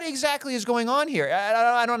 Like, what exactly is going on here?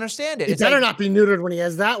 I don't understand it. He It's better like, not be neutered when he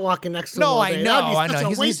has that walking next to him. no, all I day. know, That'd be I such know.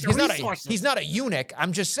 a waste of resources. He's not a eunuch.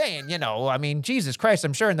 I'm just saying, I mean, Jesus Christ,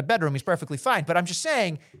 I'm sure in the bedroom he's perfectly fine. But I'm just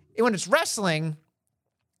saying, when it's wrestling,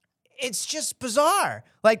 it's just bizarre.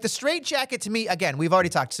 Like the straight jacket to me, again, we've already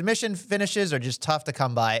talked. Submission finishes are just tough to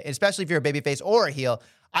come by, especially if you're a babyface or a heel.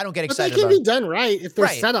 I don't get But they excited can about be it. done right if they're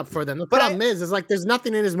Right. set up for them. The But problem is like there's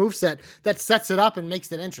nothing in his moveset that sets it up and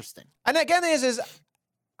makes it interesting. And again, here's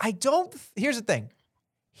the thing.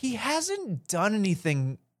 He hasn't done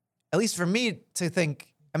anything, at least for me to think.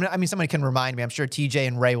 I mean, somebody can remind me. I'm sure TJ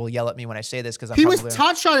and Ray will yell at me when I say this because He was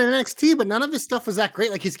touched on in NXT, but none of his stuff was that great.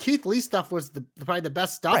 Like his Keith Lee stuff was probably the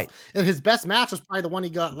best stuff, Right. and his best match was probably the one they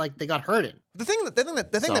got hurt in. The thing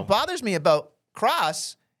So- that bothers me about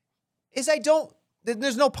Cross is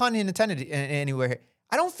there's no pun intended anywhere here.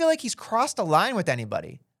 I don't feel like he's crossed a line with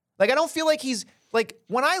anybody. Like I don't feel like he's like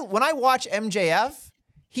when I watch MJF,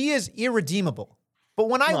 he is irredeemable. But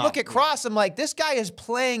when I look at Cross, I'm like, this guy is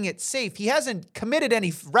playing it safe. He hasn't committed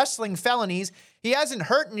any wrestling felonies. He hasn't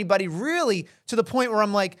hurt anybody really to the point where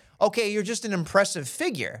I'm like, okay, you're just an impressive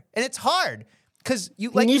figure. And it's hard because He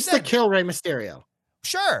needs to kill Rey Mysterio.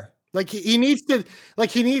 Sure. Like he needs to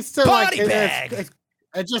Body bag.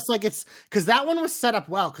 It's just like it's because that one was set up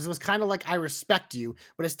well because it was kind of like I respect you,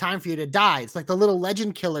 but it's time for you to die. It's like the little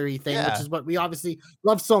legend killery thing, Yeah. which is what we obviously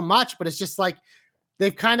love so much. But it's just like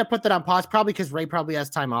they've kind of put that on pause, probably because Ray probably has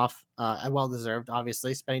time off, and well deserved,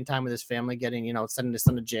 obviously, spending time with his family, getting sending his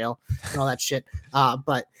son to jail and all that shit.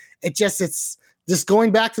 But it's just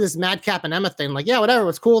going back to this Madcap and Emma thing. Like, yeah, whatever. It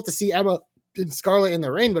was cool to see Emma and Scarlett in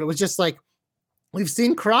the ring, but it was just like. We've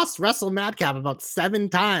seen Cross wrestle Madcap about 7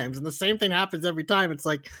 times, and the same thing happens every time. It's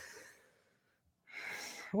like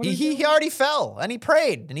He already fell and he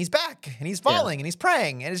prayed and he's back and he's falling and he's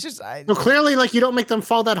praying and it's just so clearly like you don't make them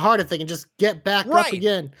fall that hard if they can just get back up Right.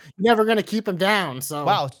 again. You're never gonna keep them down. So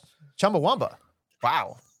wow, Chumbawamba.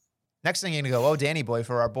 Wow. Next thing you're gonna go, Danny boy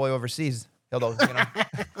for our boy overseas. Although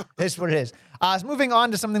it's what it is. So moving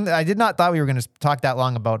on to something that I did not thought we were gonna talk that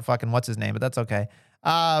long about. Fucking what's his name, but that's okay.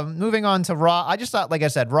 Moving on to Raw. I just thought, like I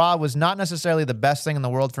said, Raw was not necessarily the best thing in the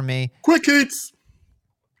world for me. quick hits.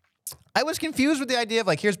 I was confused with the idea of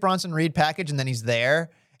like, here's Bronson Reed package, and then he's there.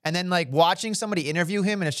 And then like watching somebody interview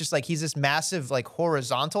him, and it's just like he's this massive, like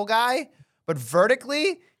horizontal guy, but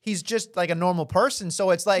vertically, he's just like a normal person. So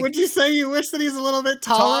it's like Would you say you wish that he's a little bit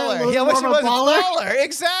taller? taller. A Yeah, I little wish he more of was a baller? taller.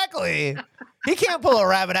 Exactly. He can't pull a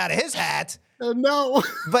rabbit out of his hat. No.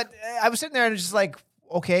 But I was sitting there and just like,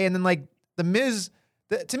 okay. And then like the Miz,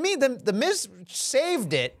 to me, the Miz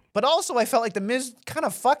saved it, but also I felt like the Miz kind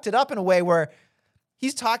of fucked it up in a way where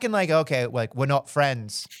he's talking like, okay, like we're not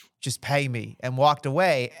friends, just pay me, and walked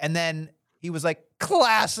away. And then he was like,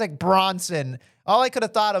 classic Bronson. All I could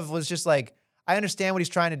have thought of was just like, I understand what he's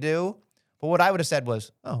trying to do, but what I would have said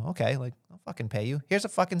was, oh, okay, like I'll fucking pay you. Here's a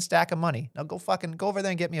fucking stack of money. Now go over there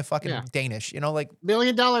and get me a fucking Danish, like $1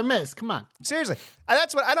 billion Miz. Come on. seriously.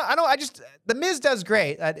 That's what I just the Miz does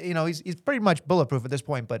great. He's pretty much bulletproof at this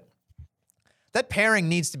point, but that pairing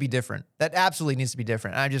needs to be different. That absolutely needs to be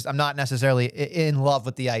different. I'm not necessarily in love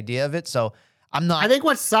with the idea of it, so I'm not. I think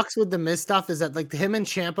what sucks with the Miz stuff is that like him and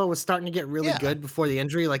Ciampa was starting to get really good before the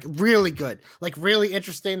injury, like really good, like really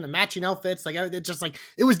interesting. The matching outfits, like it just like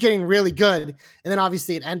it was getting really good, and then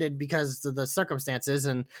obviously it ended because of the circumstances.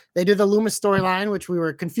 And they did the Loomis storyline, which we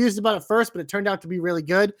were confused about at first, but it turned out to be really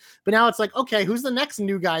good. But now it's like, okay, who's the next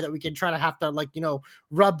new guy that we can try to have to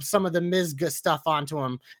rub some of the Miz stuff onto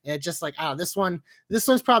him? And it's just like, this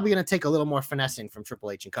one's probably gonna take a little more finessing from Triple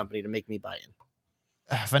H and company to make me buy in.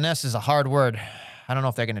 Finesse is a hard word. I don't know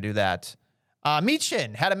if they're going to do that.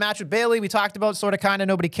 Michin had a match with Bailey. We talked about sort of, kind of,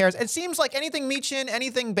 nobody cares. It seems like anything Michin,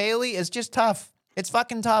 anything Bailey is just tough. It's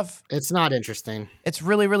fucking tough. It's not interesting. It's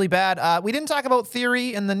really, really bad. We didn't talk about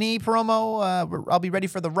Theory and the knee promo. I'll be ready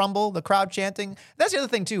for the Rumble, the crowd chanting. That's the other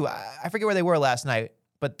thing, too. I forget where they were last night,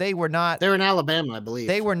 but they were not. They were in Alabama, I believe.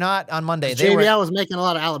 They were not on Monday. JBL was making a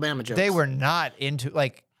lot of Alabama jokes. They were not into,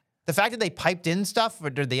 like, the fact that they piped in stuff for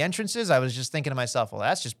the entrances, I was just thinking to myself, well,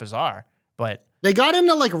 that's just bizarre. But they got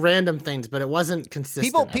into like random things, but it wasn't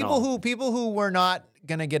consistent. People who were not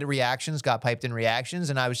gonna get reactions got piped in reactions,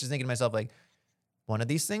 and I was just thinking to myself, like, one of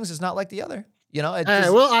these things is not like the other. You know,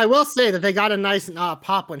 I will say that they got a nice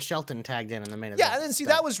pop when Shelton tagged in the main event. Yeah, and then see,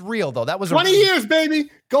 that was real though. That was 20 years, baby,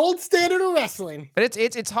 gold standard of wrestling. But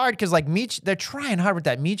it's hard because like they're trying hard with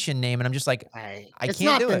that Michin name, and I'm just like, I can't do it. It's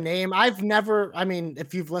not the name. I've never. I mean,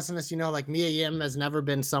 if you've listened to this, you know, like Mia Yim has never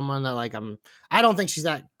been someone that like I don't think she's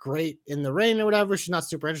that great in the ring or whatever. She's not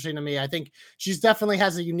super interesting to me. I think she's definitely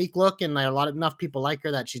has a unique look, and enough people like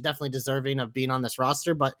her that she's definitely deserving of being on this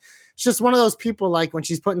roster. But it's just one of those people, like when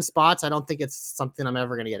she's put in spots, I don't think it's something I'm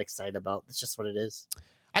ever going to get excited about. It's just what it is.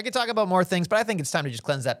 I could talk about more things, but I think it's time to just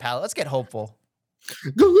cleanse that palate. Let's get hopeful.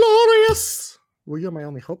 Glorious. Well, you're my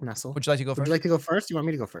only hope, Nestle. Would you like to go first? Would you like to go first? You want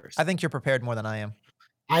me to go first? I think you're prepared more than I am.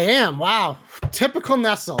 I am. Wow. Typical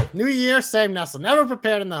Nestle. New year, same Nestle. Never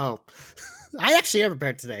prepared in the hope. I actually am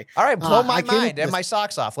prepared today. All right, blow my mind and my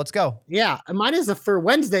socks off. Let's go. Yeah, mine is for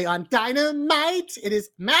Wednesday on Dynamite. It is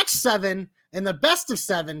match 7 in the best of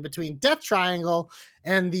 7 between Death Triangle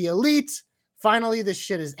and the Elite. Finally, this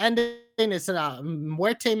shit is ending. It's a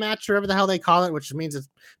Muerte match, or whatever the hell they call it, which means it's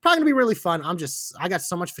probably gonna be really fun. I got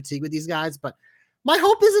so much fatigue with these guys, but my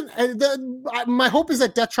hope is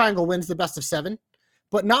that Death Triangle wins the best of 7,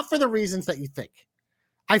 but not for the reasons that you think.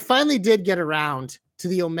 I finally did get around to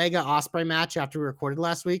the Omega Ospreay match after we recorded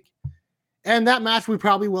last week. And that match we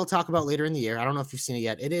probably will talk about later in the year. I don't know if you've seen it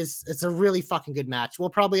yet. It's a really fucking good match. We'll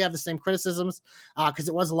probably have the same criticisms because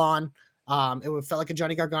it was long. It felt like a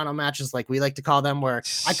Johnny Gargano match, is like we like to call them, where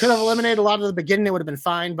I could have eliminated a lot of the beginning. It would have been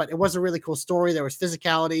fine, but it was a really cool story. There was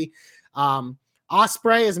physicality.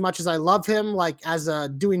 Ospreay, as much as I love him, like as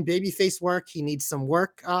doing babyface work, he needs some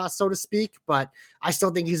work, so to speak. But I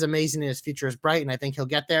still think he's amazing and his future is bright, and I think he'll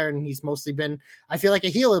get there. And he's mostly been, I feel like, a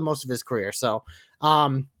heel in most of his career. So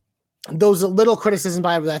those little criticism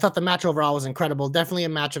by it, I thought the match overall was incredible. Definitely a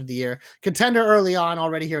match of the year. Contender early on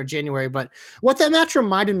already here in January. But what that match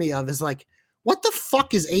reminded me of is like, what the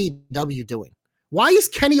fuck is AEW doing? Why is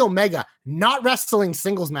Kenny Omega not wrestling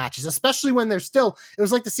singles matches, especially when there's still, it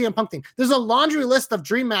was like the CM Punk thing. There's a laundry list of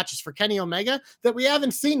dream matches for Kenny Omega that we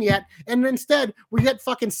haven't seen yet. And instead we get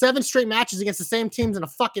fucking 7 straight matches against the same teams in a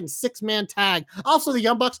fucking 6-man tag. Also the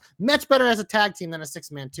Young Bucks, much better as a tag team than a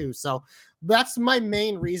 6-man too. So that's my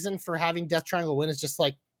main reason for having Death Triangle win, is just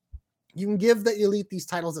like, you can give the Elite these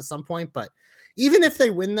titles at some point, but even if they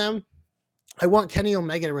win them, I want Kenny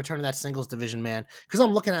Omega to return to that singles division, man, because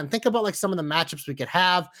I'm looking at and think about like some of the matchups we could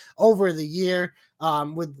have over the year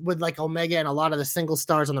with like Omega and a lot of the single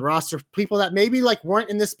stars on the roster, people that maybe like weren't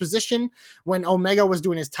in this position when Omega was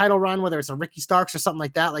doing his title run, whether it's a Ricky Starks or something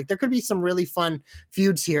like that. Like there could be some really fun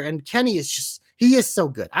feuds here, and Kenny is just, he is so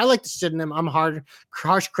good. I like to shit in him. I'm a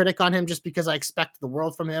harsh critic on him just because I expect the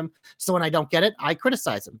world from him. So when I don't get it, I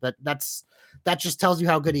criticize him. That just tells you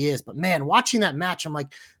how good he is. But man, watching that match, I'm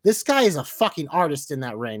like, this guy is a fucking artist in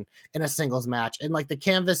that ring in a singles match. And like the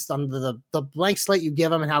canvas on the blank slate you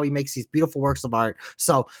give him and how he makes these beautiful works of art.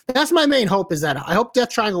 So that's my main hope, is that I hope Death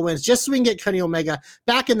Triangle wins just so we can get Kenny Omega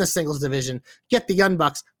back in the singles division, get the Young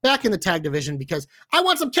Bucks back in the tag division, because I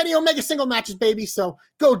want some Kenny Omega single matches, baby. So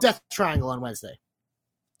go Death Triangle on Wednesday.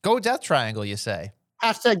 Go Death Triangle, you say?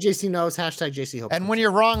 Hashtag JC knows, hashtag JC hopes. And when you're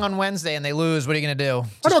wrong on Wednesday and they lose, what are you going to do?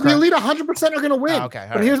 Oh, no, the Elite 100% are going to win. Oh, okay.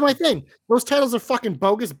 But here's my thing. Those titles are fucking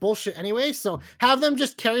bogus bullshit anyway, so have them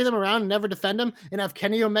just carry them around and never defend them, and have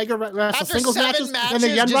Kenny Omega wrestle singles matches and the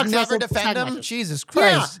Young Bucks never defend them? Matches. Jesus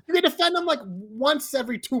Christ. Yeah, you can defend them like once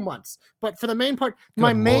every 2 months. But for the main part,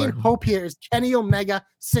 my main hope here is Kenny Omega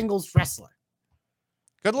singles wrestler.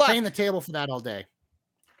 Good luck. Paying the table for that all day.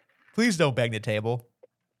 Please don't bang the table.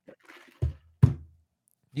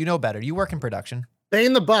 You know better. You work in production.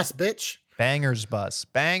 Bang the bus, bitch. Bangers bus,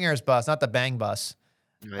 not the bang bus,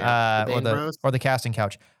 Yeah, or the casting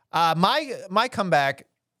couch. My comeback.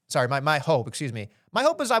 Sorry, my hope. Excuse me. My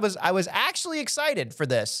hope is I was actually excited for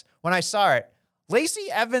this when I saw it. Lacey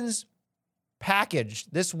Evans' package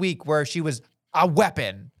this week, where she was a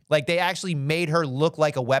weapon. Like they actually made her look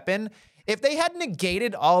like a weapon. if they had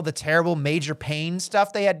negated all the terrible major pain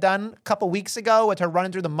stuff they had done a couple weeks ago with her running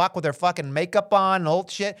through the muck with her fucking makeup on and old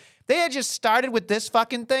shit, they had just started with this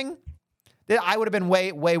fucking thing, I would have been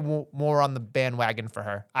way more on the bandwagon for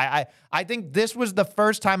her. I think this was the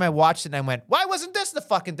first time I watched it and I went, why wasn't this the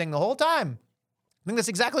fucking thing the whole time? I think that's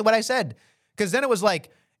exactly what I said. Because then it was like,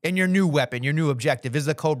 and your new weapon, your new objective is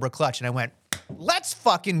the Cobra Clutch. And I went, let's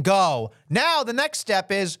fucking go. Now the next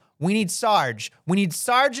step is we need Sarge. We need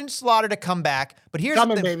Sergeant Slaughter to come back. But here's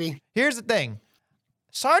the thing. Baby. Here's the thing.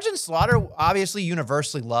 Sergeant Slaughter, obviously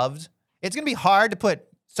universally loved. It's going to be hard to put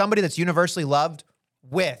somebody that's universally loved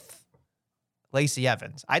with Lacey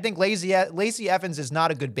Evans. I think Lacey Evans is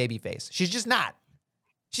not a good babyface. She's just not.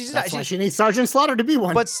 That's why she needs Sergeant Slaughter to be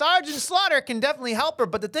one. But Sergeant Slaughter can definitely help her.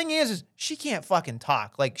 But the thing is she can't fucking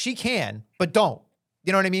talk. Like, she can, but don't.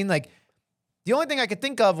 You know what I mean? Like, the only thing I could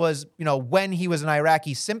think of was, when he was an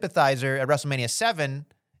Iraqi sympathizer at WrestleMania 7,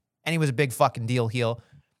 and he was a big fucking deal heel.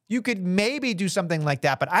 You could maybe do something like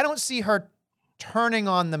that, but I don't see her turning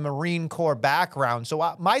on the Marine Corps background.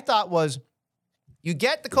 So my thought was, you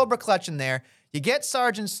get the Cobra Clutch in there, you get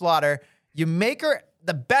Sergeant Slaughter, you make her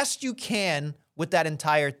the best you can with that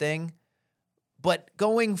entire thing. But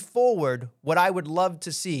going forward, what I would love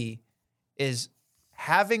to see is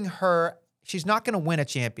having her, she's not going to win a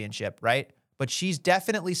championship, right? But she's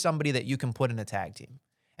definitely somebody that you can put in a tag team.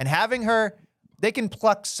 And having her, they can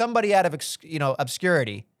pluck somebody out of,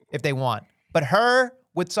 obscurity if they want. But her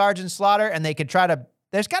with Sergeant Slaughter, and they could try to,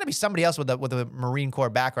 there's got to be somebody else with a Marine Corps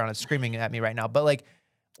background that's screaming at me right now. But like,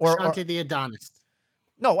 or the Adonis.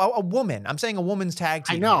 No, a woman. I'm saying a woman's tag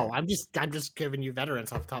team. I know. Here. I'm just giving you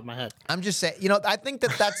veterans off the top of my head. I'm just saying, I think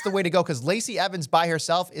that's the way to go because Lacey Evans by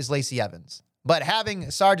herself is Lacey Evans. But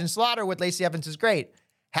having Sergeant Slaughter with Lacey Evans is great.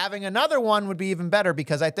 Having another one would be even better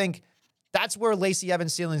because I think that's where Lacey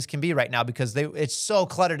Evans' ceilings can be right now because it's so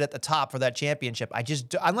cluttered at the top for that championship.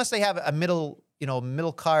 Unless they have a middle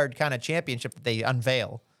card kind of championship that they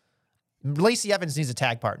unveil. Lacey Evans needs a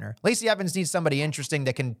tag partner. Lacey Evans needs somebody interesting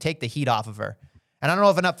that can take the heat off of her. And I don't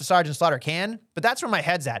know if enough Sergeant Slaughter can, but that's where my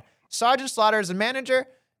head's at. Sergeant Slaughter is a manager,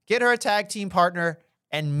 get her a tag team partner,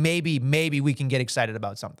 and maybe we can get excited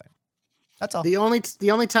about something. That's all. The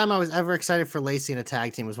only time I was ever excited for Lacey in a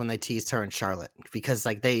tag team was when they teased her and Charlotte because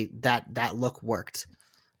like that look worked.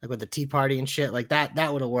 Like with the Tea Party and shit, like that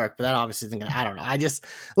would have worked, but that obviously isn't gonna. I don't know.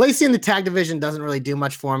 Lacey in the tag division doesn't really do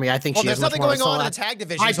much for me. I think there's nothing going on in the tag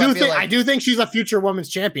division. I do think she's a future women's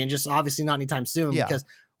champion, just obviously not anytime soon because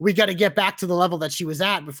we got to get back to the level that she was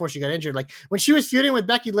at before she got injured. Like when she was feuding with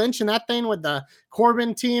Becky Lynch and that thing with the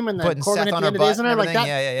Corbin team and the Putting Corbin Seth at the end of days, like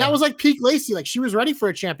that. That was like peak Lacey. Like she was ready for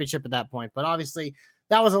a championship at that point, but obviously.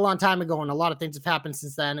 That was a long time ago, and a lot of things have happened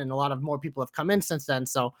since then, and a lot of more people have come in since then.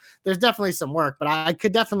 So there's definitely some work, but I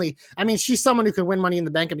could definitely, she's someone who could win Money in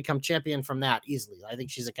the Bank and become champion from that easily. I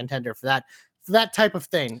think she's a contender for that type of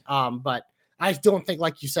thing. But I don't think,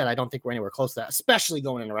 like you said, I don't think we're anywhere close to that, especially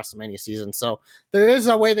going into WrestleMania season. So there is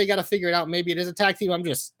a way they got to figure it out. Maybe it is a tag team. I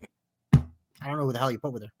don't know who the hell you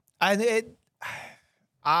put with her.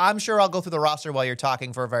 I'm sure I'll go through the roster while you're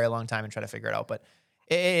talking for a very long time and try to figure it out, but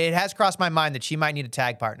it has crossed my mind that she might need a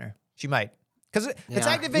tag partner. She might. Because the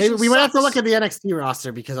tag division we might have to look at the NXT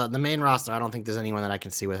roster because on the main roster, I don't think there's anyone that I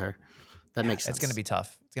can see with her. That makes sense. It's going to be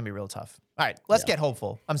tough. It's going to be real tough. All right, let's get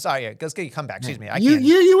hopeful. I'm sorry. Let's get you comeback. Excuse me.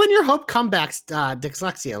 You and your hope comebacks,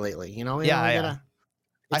 dyslexia lately.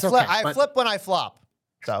 I flip when I flop.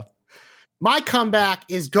 So my comeback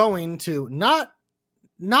is going to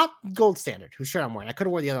not Gold Standard, whose shirt I'm wearing. I could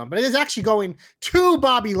have worn the other one, but it is actually going to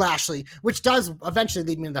Bobby Lashley, which does eventually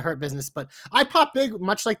lead me into the Hurt Business. But I popped big,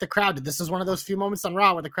 much like the crowd did. This is one of those few moments on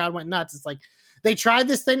Raw where the crowd went nuts. It's like they tried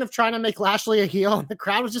this thing of trying to make Lashley a heel, and the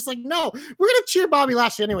crowd was just like, no, we're going to cheer Bobby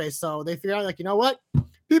Lashley anyway. So they figured out, like, you know what?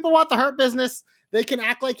 People want the Hurt Business. They can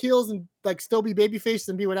act like heels and like still be babyface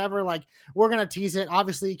and be whatever. Like we're gonna tease it.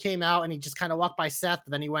 Obviously, he came out and he just kind of walked by Seth,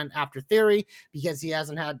 but then he went after Theory because he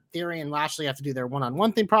hasn't had Theory and Lashley have to do their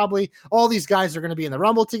one-on-one thing. Probably all these guys are going to be in the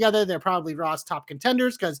Rumble together. They're probably Raw's top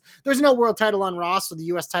contenders because there's no world title on Raw, so the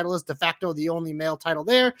U.S. title is de facto the only male title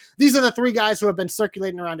there. These are the three guys who have been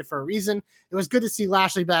circulating around it for a reason. It was good to see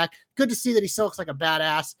Lashley back. Good to see that he still looks like a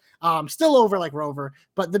badass. Still over like Rover,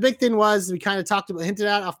 but the big thing was we kind of hinted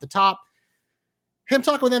at off the top. Him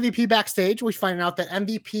talking with MVP backstage, we find out that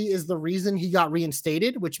MVP is the reason he got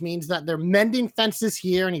reinstated, which means that they're mending fences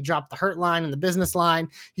here, and he dropped the Hurt line and the business line.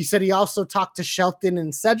 He said he also talked to Shelton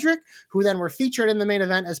and Cedric, who then were featured in the main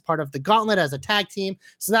event as part of the Gauntlet as a tag team.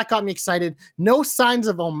 So that got me excited. No signs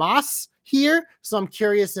of Omos here, so I'm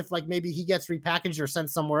curious if like maybe he gets repackaged or sent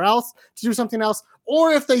somewhere else to do something else,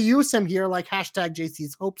 or if they use him here, like hashtag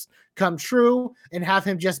JC's hopes come true, and have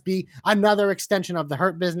him just be another extension of the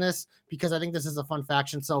Hurt Business, because I think this is a fun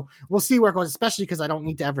faction. So we'll see where it goes, especially because I don't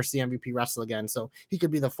need to ever see MVP wrestle again. So he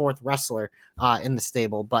could be the fourth wrestler in the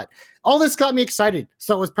stable. But all this got me excited.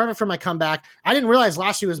 So it was perfect for my comeback. I didn't realize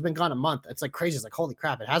Lashley has been gone a month. It's like crazy. It's like, holy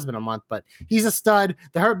crap, it has been a month, but he's a stud.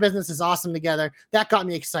 The Hurt Business is awesome together. That got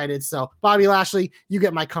me excited. So Bobby Lashley, you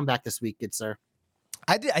get my comeback this week, good sir.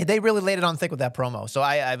 They really laid it on thick with that promo. So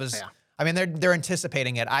I was, Yeah. I mean, they're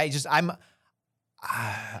anticipating it. If I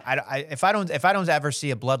don't ever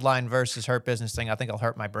see a Bloodline versus Hurt Business thing, I think I'll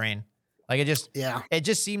hurt my brain. Like it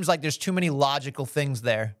just seems like there's too many logical things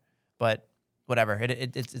there, but whatever.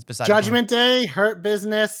 It's beside Judgment Day, Hurt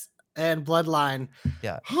Business, and Bloodline.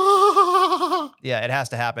 Yeah. Yeah, it has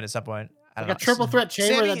to happen at some point. I don't Like a know. triple threat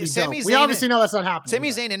chamber, that'd be Sami dope. We Zayn- obviously know that's not happening.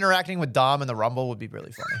 Sami but- Zayn interacting with Dom in the Rumble would be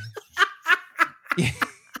really funny.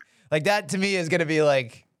 Like that to me is gonna be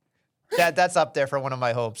like that's up there for one of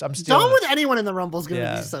my hopes. I'm still Done with anyone in the Rumble is going to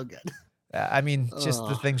Yeah. be so good. I mean, just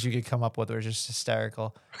the things you could come up with were just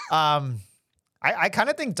hysterical. I kind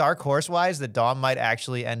of think dark horse wise that Dom might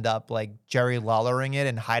actually end up like Jerry Lawlering it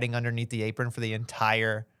and hiding underneath the apron for the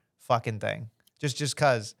entire fucking thing. Just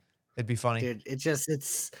cause it'd be funny. Dude,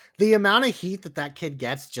 it's the amount of heat that kid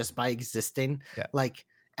gets just by existing. Yeah. Like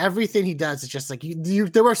everything he does is just like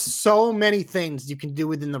there were so many things you can do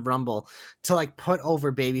within the Rumble to like put over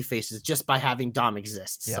baby faces just by having Dom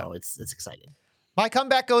exist. Yeah. So it's exciting. My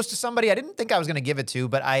comeback goes to somebody I didn't think I was going to give it to,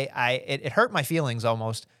 but it hurt my feelings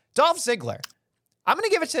almost. Dolph Ziggler. I'm going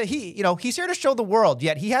to give it to he's here to show the world,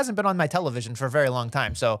 yet he hasn't been on my television for a very long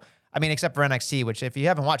time. So, I mean, except for NXT, which if you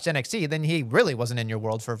haven't watched NXT, then he really wasn't in your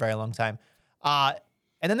world for a very long time. And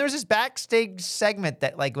then there was this backstage segment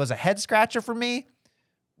that like was a head scratcher for me,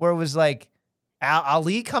 where it was like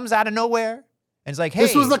Ali comes out of nowhere and it's like, hey.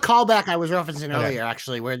 This was the callback I was referencing earlier,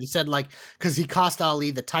 actually, where they said like, because he cost Ali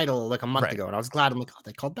the title like a month ago, and I was glad. I'm like, oh,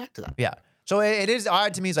 they called back to that. Yeah. So it is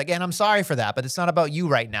odd to me. He's like, and I'm sorry for that, but it's not about you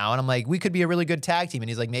right now. And I'm like, we could be a really good tag team. And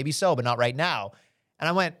he's like, maybe so, but not right now. And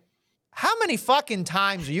I went, how many fucking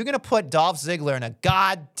times are you going to put Dolph Ziggler in a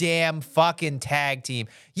goddamn fucking tag team?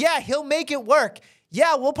 Yeah, he'll make it work.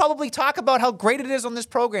 Yeah, we'll probably talk about how great it is on this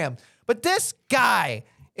program. But this guy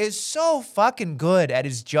is so fucking good at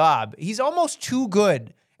his job. He's almost too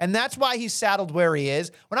good. And that's why he's saddled where he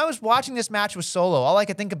is. When I was watching this match with Solo, all I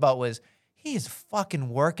could think about was he is fucking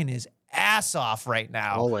working his ass off right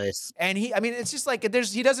now. Always. And it's just like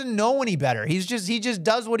he doesn't know any better. He just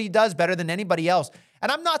does what he does better than anybody else.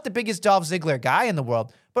 And I'm not the biggest Dolph Ziggler guy in the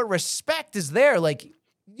world, but respect is there. Like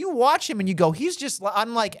you watch him and you go, he's just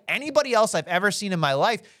unlike anybody else I've ever seen in my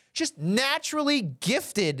life, just naturally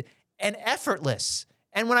gifted and effortless.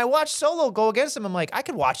 And when I watch Solo go against him, I'm like, I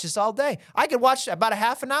could watch this all day. I could watch about a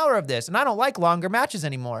half an hour of this, and I don't like longer matches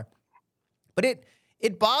anymore. But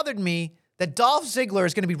it bothered me that Dolph Ziggler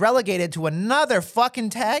is going to be relegated to another fucking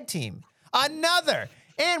tag team. Another.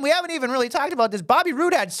 And we haven't even really talked about this. Bobby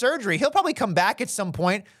Roode had surgery. He'll probably come back at some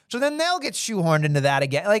point. So then they'll get shoehorned into that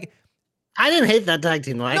again. Like, I didn't hate that tag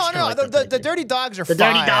team. Though. The Dirty Dogs are the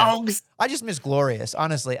fine. Dirty Dogs. I just miss Glorious,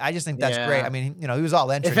 honestly. I just think that's Yeah. great. I mean, he was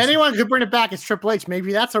all entrance. If anyone could bring it back, it's Triple H.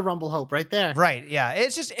 Maybe that's a Rumble hope right there. Right, yeah.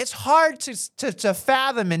 It's hard to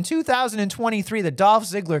fathom in 2023 that Dolph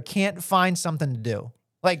Ziggler can't find something to do.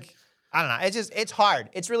 Like, I don't know. It's hard.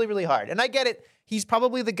 It's really, really hard. And I get it. He's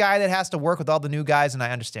probably the guy that has to work with all the new guys, and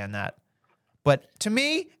I understand that. But to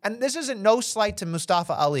me, and this isn't no slight to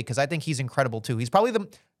Mustafa Ali, because I think he's incredible too.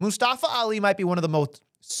 Mustafa Ali might be one of the most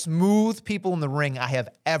smooth people in the ring I have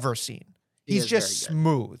ever seen. He's just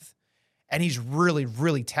smooth. And he's really,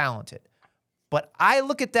 really talented. But I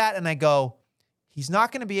look at that and I go, he's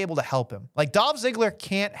not going to be able to help him. Like Dolph Ziggler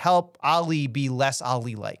can't help Ali be less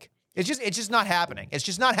Ali-like. It's just not happening. It's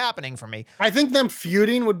just not happening for me. I think them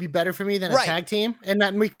feuding would be better for me than a Right. tag team. And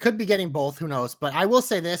that we could be getting both, who knows? But I will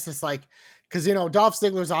say this, it's like, because, Dolph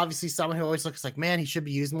Ziggler is obviously someone who always looks like, man, he should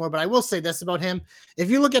be used more. But I will say this about him. If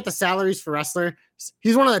you look at the salaries for wrestler,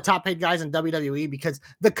 he's one of the top paid guys in WWE because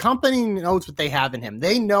the company knows what they have in him.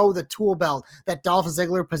 They know the tool belt that Dolph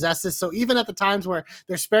Ziggler possesses. So even at the times where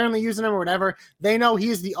they're sparingly using him or whatever, they know he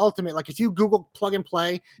is the ultimate. Like if you Google plug and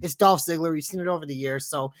play, it's Dolph Ziggler. We've seen it over the years.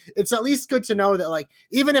 So it's at least good to know that, like,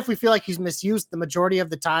 even if we feel like he's misused the majority of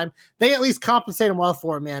the time, they at least compensate him well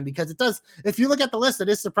for it, man, because it does. If you look at the list, it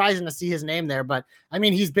is surprising to see his name there. But I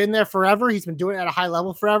mean, he's been there forever. He's been doing it at a high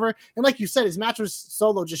level forever. And like you said, his match with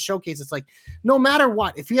Solo just showcased it's like, no matter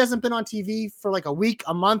what, if he hasn't been on TV for like a week,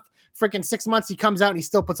 a month, freaking 6 months, he comes out and he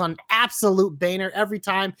still puts on an absolute banger every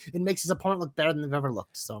time and makes his opponent look better than they've ever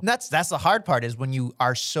looked. So And that's the hard part is when you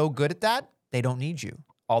are so good at that, they don't need you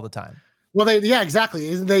all the time. Well, yeah,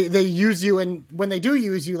 exactly. They use you, and when they do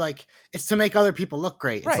use you, like it's to make other people look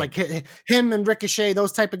great. Right. It's like him and Ricochet,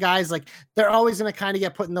 those type of guys. Like they're always going to kind of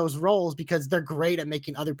get put in those roles because they're great at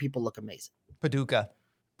making other people look amazing. Paducah.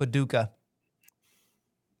 I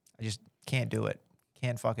just can't do it.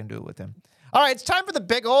 Can't fucking do it with him. All right, it's time for the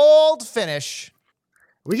big old finish.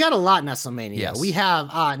 We got a lot in WrestleMania. Yes. We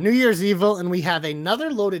have New Year's Evil, and we have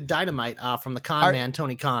another loaded Dynamite from the Con Man,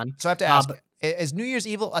 Tony Khan. So I have to ask, is New Year's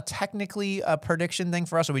Evil technically a prediction thing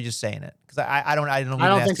for us, or are we just saying it? Because I don't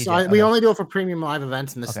think so. TJ. We only do it for premium live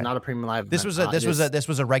events, and this Okay. is not a premium live This event. this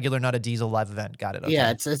was a regular, not a Diesel live event. Got it. Okay.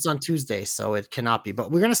 Yeah, it's on Tuesday, so it cannot be.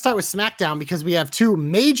 But we're gonna start with SmackDown because we have two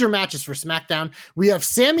major matches for SmackDown. We have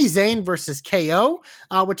Sami Zayn versus KO,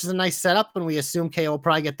 which is a nice setup, and we assume KO will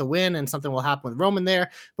probably get the win, and something will happen with Roman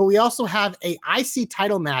there. But we also have a IC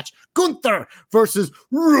title match: Gunther versus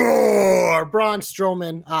Roar Braun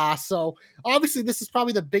Strowman. So obviously, this is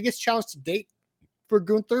probably the biggest challenge to date for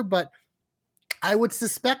Gunther, but I would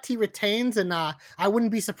suspect he retains, and I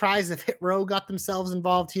wouldn't be surprised if Hit Row got themselves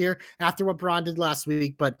involved here after what Braun did last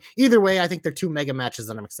week. But either way, I think they're two mega matches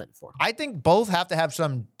that I'm excited for. I think both have to have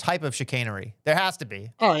some type of chicanery. There has to be.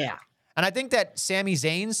 Oh, yeah. And I think that Sami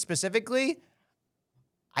Zayn specifically,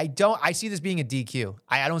 I see this being a DQ.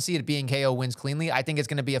 I don't see it being KO wins cleanly. I think it's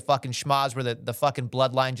going to be a fucking schmoz where the fucking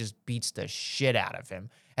bloodline just beats the shit out of him.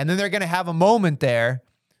 And then they're going to have a moment there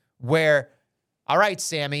where, all right,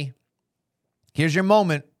 Sammy, here's your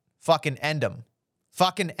moment. Fucking end him.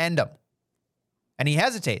 Fucking end him. And he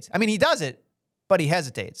hesitates. I mean, he does it, but he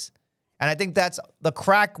hesitates. And I think that's the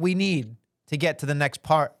crack we need to get to the next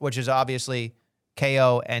part, which is obviously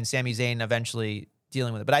KO and Sami Zayn eventually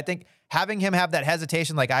dealing with it. But I think having him have that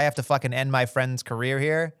hesitation, like I have to fucking end my friend's career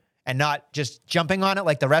here and not just jumping on it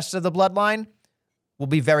like the rest of the bloodline will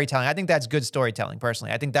be very telling. I think that's good storytelling,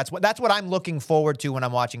 personally. I think that's what I'm looking forward to when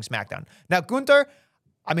I'm watching SmackDown. Now, Gunther,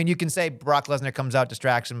 I mean, you can say Brock Lesnar comes out,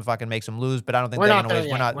 distracts him, fucking makes him lose, but I don't think they're going to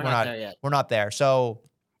win. We're not there. So,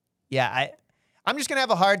 yeah, I'm just going to have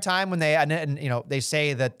a hard time when they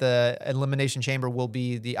say that the Elimination Chamber will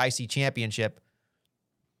be the IC Championship.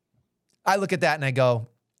 I look at that and I go,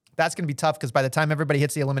 that's going to be tough because by the time everybody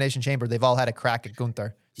hits the Elimination Chamber, they've all had a crack at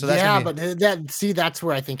Gunther. So that's that's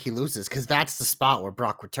where I think he loses because that's the spot where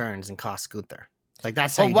Brock returns and costs Gunther. Like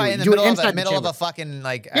that's how in the middle of a fucking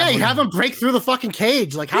like you have him break through the fucking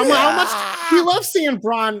cage. Like how much we love seeing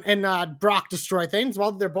Braun and Brock destroy things.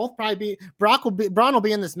 Well, they're both probably Braun will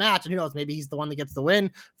be in this match, and who knows, maybe he's the one that gets the win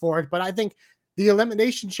for it. But I think the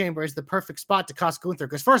Elimination Chamber is the perfect spot to cost Gunther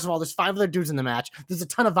because first of all, there's 5 other dudes in the match. There's a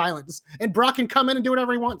ton of violence, and Brock can come in and do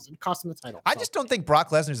whatever he wants and cost him the title. I just don't think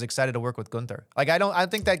Brock Lesnar is excited to work with Gunther. Like I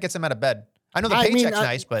think that gets him out of bed. I know the paycheck's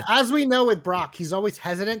nice, but as we know with Brock, he's always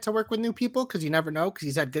hesitant to work with new people because you never know because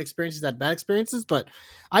he's had good experiences, had bad experiences. But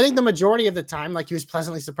I think the majority of the time, like he was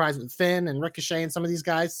pleasantly surprised with Finn and Ricochet and some of these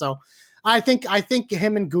guys. So I think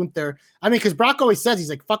him and Gunther, I mean, because Brock always says, he's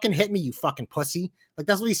like, fucking hit me, you fucking pussy. Like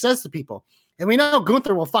that's what he says to people. And we know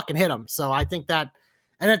Gunther will fucking hit him. So I think that,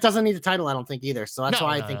 and it doesn't need a title, I don't think either. So that's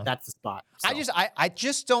why I think that's the spot. So. I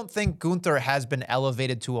just don't think Gunther has been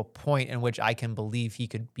elevated to a point in which I can believe he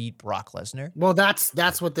could beat Brock Lesnar. Well,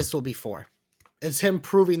 that's what this will be for. It's him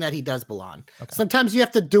proving that he does belong. Okay. Sometimes you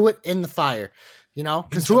have to do it in the fire, you know?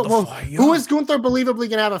 Because who is Gunther believably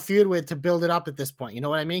going to have a feud with to build it up at this point? You know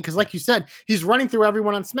what I mean? Because like you said, he's running through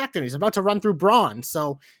everyone on SmackDown. He's about to run through Braun.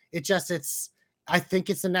 So I think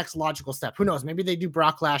it's the next logical step. Who knows? Maybe they do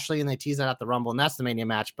Brock Lashley and they tease that at the Rumble, and that's the Mania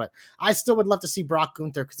match. But I still would love to see Brock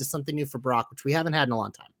Gunther because it's something new for Brock, which we haven't had in a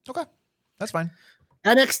long time. Okay, that's fine.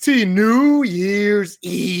 NXT New Year's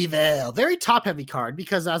Evil. Very top-heavy card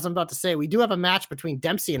because, as I'm about to say, we do have a match between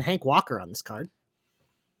Dempsey and Hank Walker on this card.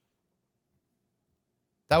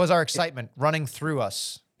 That was our excitement running through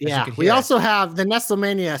us. Yeah, we also have the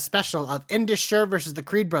WrestleMania special of Indus Sher versus the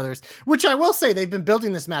Creed Brothers, which I will say they've been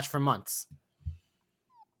building this match for months.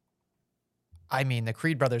 I mean, the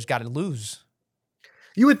Creed brothers got to lose.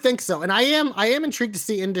 You would think so. And I am intrigued to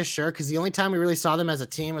see Indus Sher because the only time we really saw them as a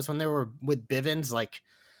team was when they were with Bivens. Like,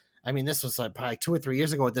 I mean, this was like probably 2 or 3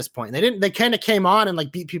 years ago at this point. They kind of came on and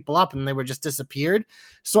like beat people up and they were just disappeared.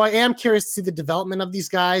 So I am curious to see the development of these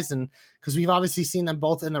guys. And because we've obviously seen them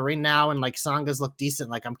both in the ring now and like Sangas look decent.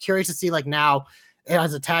 Like I'm curious to see like now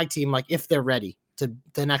as a tag team, like if they're ready to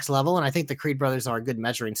the next level. And I think the Creed brothers are a good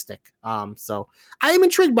measuring stick. So I am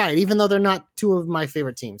intrigued by it, even though they're not 2 of my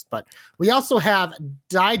favorite teams. But we also have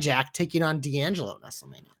Dijak taking on D'Angelo at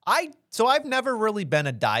WrestleMania. So I've never really been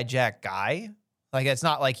a Dijak guy. Like it's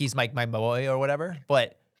not like he's my boy or whatever,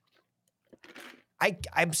 but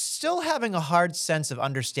I'm still having a hard sense of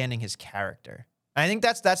understanding his character. I think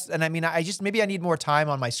that's, and I mean, I just, maybe I need more time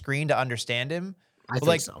on my screen to understand him. I think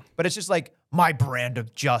like, so. But it's just like my brand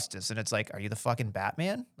of justice. And it's like, are you the fucking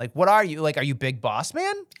Batman? Like, what are you? Like, are you Big Boss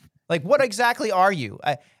Man? Like, what exactly are you?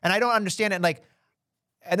 And I don't understand it. Like,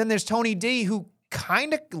 and then there's Tony D, who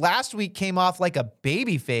kind of last week came off like a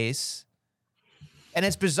baby face. And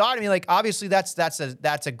it's bizarre to me. Like, obviously that's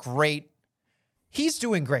a great, he's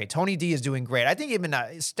doing great. Tony D is doing great. I think even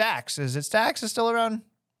Stacks, is still around?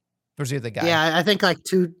 Or is he the guy? Yeah, I think like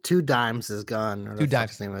two dimes is gone. Or Two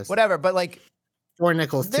dimes. his name is. Whatever. But like, 4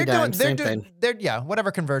 nickels, 2 dimes, same thing.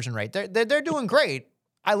 Whatever conversion rate. They're doing great.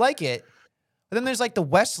 I like it. But then there's like the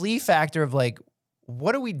Wes Lee factor of like,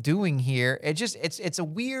 what are we doing here? It's a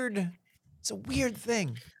weird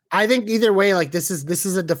thing. I think either way, like this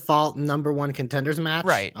is a default number 1 contenders match.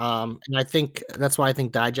 Right. And I think that's why I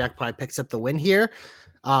think Dijak probably picks up the win here.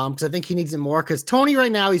 Because I think he needs it more. Because Tony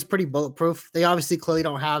right now, he's pretty bulletproof. They obviously clearly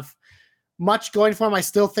don't have much going for him. I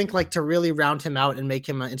still think like to really round him out and make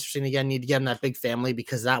him interesting again, need to get him that big family,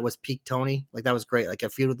 because that was peak Tony. Like that was great. Like a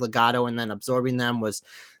feud with Legato and then absorbing them was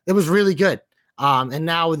really good. And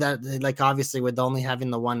now that like obviously with only having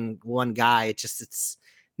the one guy, it's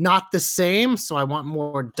not the same. So I want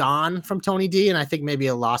more Don from Tony D, and I think maybe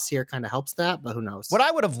a loss here kind of helps that, but who knows? What I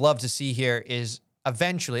would have loved to see here is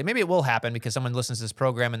eventually, maybe it will happen because someone listens to this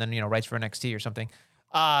program and then writes for NXT or something.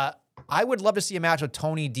 I would love to see a match with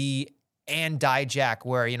Tony D and Dijak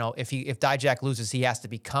where, if Dijak loses, he has to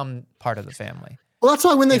become part of the family. Well, that's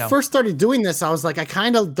why when they first started doing this, I was like, I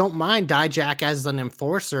kind of don't mind Dijak as an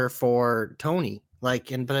enforcer for Tony.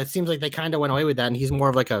 But it seems like they kind of went away with that, and he's more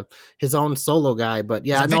of like his own solo guy. But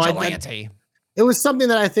yeah, it was something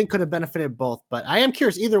that I think could have benefited both. But I am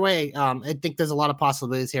curious either way. I think there's a lot of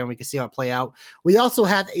possibilities here, and we can see how it play out. We also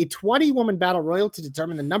have a 20-woman battle royal to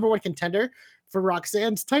determine the number 1 contender for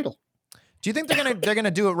Roxanne's title. Do you think they're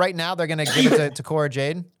gonna do it right now? They're gonna give it to Cora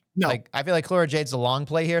Jade? No, like I feel like Cora Jade's a long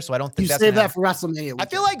play here, so I don't think you save that for WrestleMania weekend. I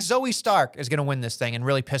feel like Zoe Stark is gonna win this thing and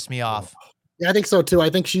really piss me off. Yeah, I think so too. I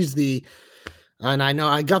think she's and I know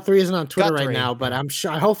I got 3 isn't on Twitter right now, but I'm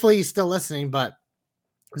sure hopefully he's still listening. But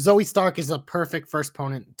Zoe Stark is a perfect first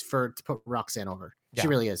opponent to put Roxanne over. Yeah. She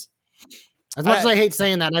really is. As much as I hate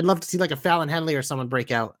saying that, I'd love to see like a Fallon Henley or someone break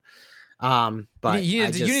out. But you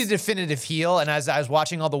need a definitive heel. And as I was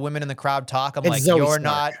watching all the women in the crowd talk, I'm like, you're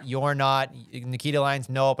not. Nikita Lyons,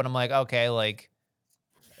 nope. And I'm like, okay, like,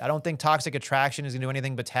 I don't think Toxic Attraction is gonna do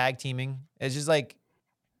anything but tag teaming. It's just like,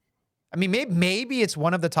 I mean, maybe it's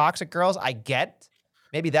one of the Toxic girls. I get,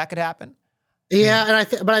 maybe that could happen. Yeah,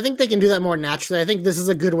 and but I think they can do that more naturally. I think this is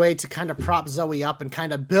a good way to kind of prop Zoe up and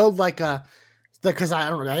kind of build because I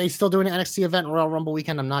don't know, are they still doing an NXT event Royal Rumble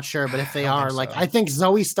weekend? I'm not sure, but if they are, I think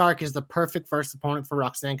Zoe Stark is the perfect first opponent for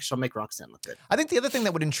Roxanne because she'll make Roxanne look good. I think the other thing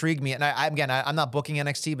that would intrigue me, and I'm not booking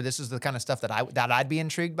NXT, but this is the kind of stuff that I'd be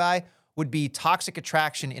intrigued by, would be Toxic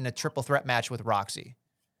Attraction in a triple threat match with Roxy,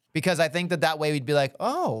 because I think that way we'd be like,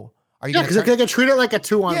 oh. Because they can treat it like a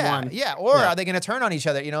 2-on-1. Yeah. Are they going to turn on each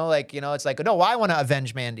other? It's like, no, I want to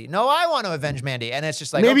avenge Mandy. No, I want to avenge Mandy. And it's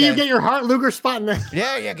just like, maybe you get your Hart Luger spot in there.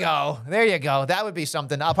 There you go. That would be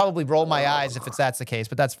something. I'll probably roll my eyes if that's the case,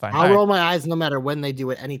 but that's fine. I'll roll my eyes no matter when they do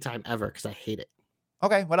it, anytime ever, because I hate it.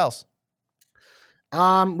 Okay, what else?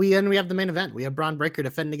 We have the main event. We have Braun Breaker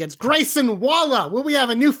defending against Grayson Waller. Will we have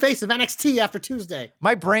a new face of NXT after Tuesday?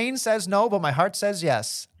 My brain says no, but my heart says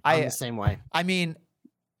yes. I'm the same way. I mean,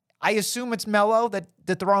 I assume it's Mello that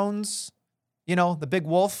dethrones, the big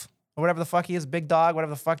wolf or whatever the fuck he is, big dog,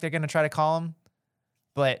 whatever the fuck they're going to try to call him.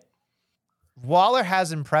 But Waller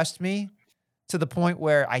has impressed me to the point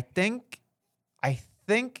where I think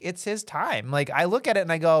it's his time. Like, I look at it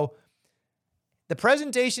and I go, the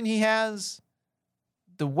presentation he has,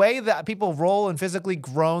 the way that people roll and physically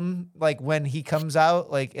groan, like when he comes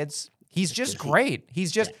out, like he's just great.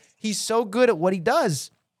 He's so good at what he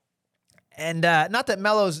does. And not that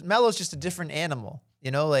Mello's just a different animal,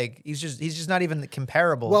 like he's just not even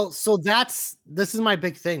comparable. Well, so this is my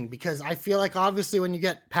big thing, because I feel like obviously when you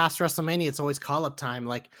get past WrestleMania, it's always call up time.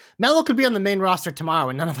 Like Mello could be on the main roster tomorrow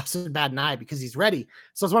and none of us would bat an eye because he's ready.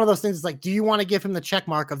 So it's one of those things. It's like, do you want to give him the check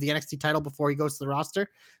mark of the NXT title before he goes to the roster?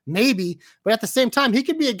 Maybe, but at the same time, he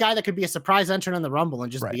could be a guy that could be a surprise entrant in the Rumble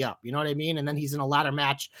and just be up. You know what I mean? And then he's in a ladder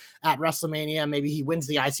match at WrestleMania. Maybe he wins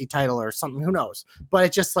the IC title or something. Who knows? But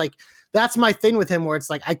it's just like, that's my thing with him, where it's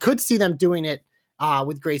like I could see them doing it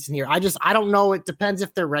with Grayson here. I don't know. It depends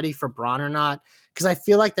if they're ready for Braun or not, because I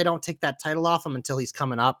feel like they don't take that title off him until he's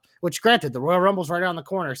coming up, which granted, the Royal Rumble's right around the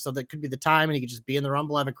corner, so that could be the time and he could just be in the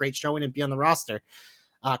Rumble, have a great showing and be on the roster.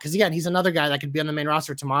 Because again, he's another guy that could be on the main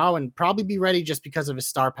roster tomorrow and probably be ready just because of his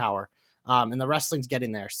star power. And the wrestling's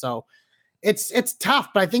getting there. So it's tough,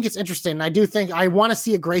 but I think it's interesting. I do think I want to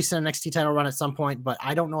see a Grayson NXT title run at some point, but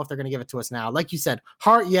I don't know if they're going to give it to us now. Like you said,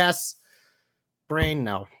 heart, yes. Brain,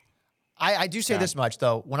 no. I do say this much,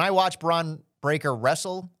 though. When I watch Braun Breaker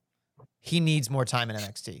wrestle, he needs more time in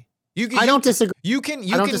NXT. I don't disagree. You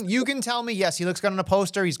can tell me, yes, he looks good on a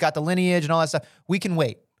poster. He's got the lineage and all that stuff. We can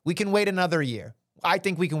wait. We can wait another year. I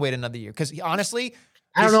think we can wait another year because honestly,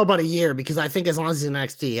 I don't know about a year because I think as long as he's in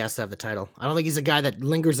NXT, he has to have the title. I don't think he's a guy that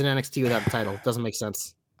lingers in NXT without the title. Doesn't make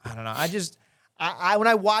sense. I don't know. I when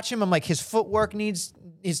I watch him, I'm like, his footwork needs,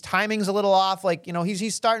 his timing's a little off. Like, you know,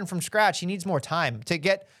 he's starting from scratch. He needs more time to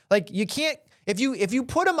get, like, you can't, if you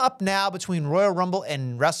put him up now between Royal Rumble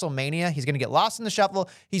and WrestleMania, he's going to get lost in the shuffle.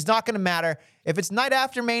 He's not going to matter. If it's night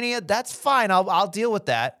after Mania, that's fine. I'll deal with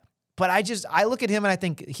that. But I look at him and I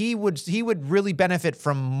think he would really benefit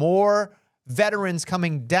from more veterans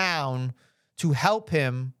coming down to help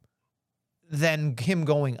him than him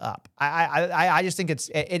going up. I just think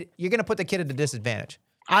you're going to put the kid at a disadvantage.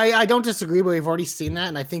 I don't disagree, but we've already seen that,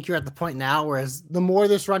 and I think you're at the point now whereas the more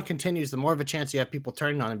this run continues, the more of a chance you have people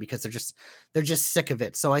turning on him because they're just sick of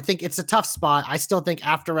it. So I think it's a tough spot. I still think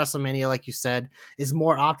after WrestleMania, like you said, is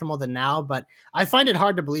more optimal than now, but I find it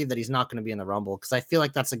hard to believe that he's not going to be in the Rumble because I feel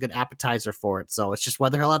like that's a good appetizer for it. So it's just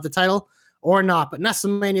whether he'll have the title or not. But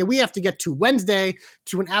WrestleMania, we have to get to Wednesday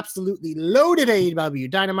to an absolutely loaded AEW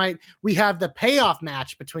Dynamite. We have the payoff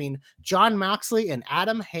match between Jon Moxley and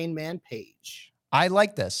Adam Hangman Page. I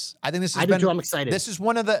like this. I think this has I do too. I'm excited. This is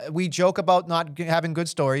one of we joke about not having good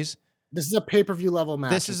stories. This is a pay-per-view level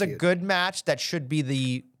match. This is a good match that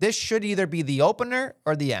this should either be the opener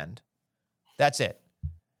or the end. That's it.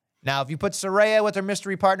 Now, if you put Saraya with her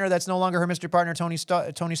mystery partner, that's no longer her mystery partner, Tony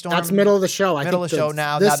Storm. That's middle of the show. Middle of the show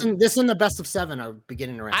now. This and the best of 7 are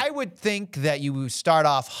beginning to round. I would think that you start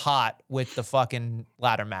off hot with the fucking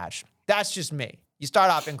ladder match. That's just me. You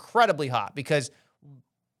start off incredibly hot because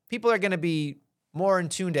people are going to be more in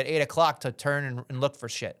tuned at 8 o'clock to turn and look for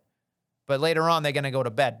shit. But later on, they're going to go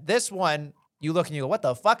to bed. This one, you look and you go, what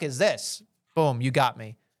the fuck is this? Boom, you got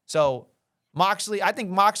me. So Moxley, I think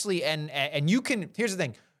Moxley and you can, here's the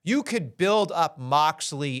thing. You could build up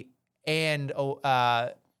Moxley and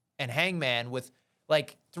Hangman with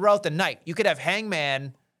like throughout the night. You could have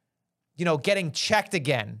Hangman, you know, getting checked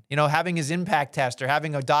again, you know, having his impact test or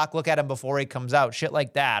having a doc look at him before he comes out, shit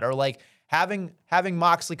like that. Or like having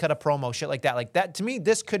Moxley cut a promo, shit like that. Like that, to me,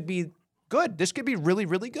 this could be good. This could be really,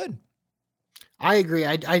 really good. I agree.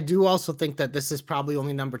 I do also think that this is probably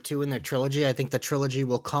only number 2 in their trilogy. I think the trilogy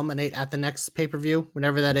will culminate at the next pay-per-view,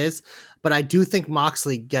 whenever that is. But I do think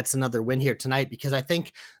Moxley gets another win here tonight because I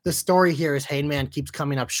think the story here is Hangman keeps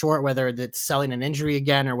coming up short, whether it's selling an injury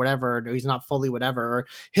again or whatever, or he's not fully whatever, or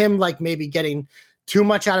him like maybe getting too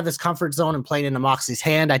much out of his comfort zone and playing into Moxley's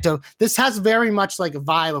hand. This has very much like a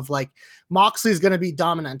vibe of like Moxley's going to be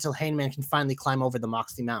dominant until Hangman can finally climb over the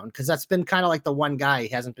Moxley mountain because that's been kind of like the one guy he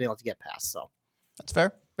hasn't been able to get past. So that's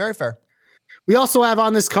fair. Very fair. We also have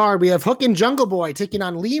on this card, we have Hook and Jungle Boy taking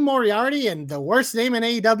on Lee Moriarty and the worst name in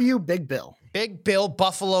AEW, Big Bill. Big Bill,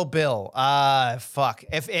 Buffalo Bill. Fuck.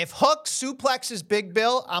 If Hook suplexes Big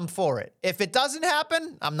Bill, I'm for it. If it doesn't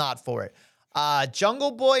happen, I'm not for it.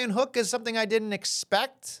 Jungle Boy and Hook is something I didn't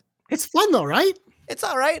expect. It's fun though, right? It's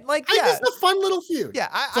all right. Like, yeah, it's a fun little feud. Yeah,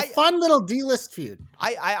 it's a fun little D-list feud.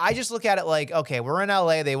 I just look at it like, okay, we're in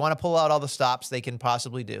LA. They want to pull out all the stops they can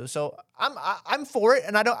possibly do. So I'm for it.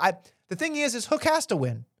 And the thing is Hook has to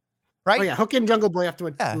win, right? Oh yeah, Hook and Jungle Boy have to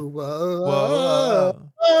win. Yeah. Whoa.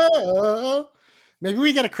 Maybe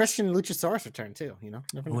we get a Christian Luchasaurus return too. You know,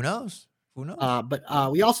 who knows? Who knows?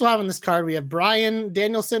 But we also have on this card, we have Bryan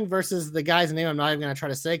Danielson versus the guy's name I'm not even going to try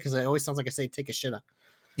to say because it always sounds like I say take a shit up.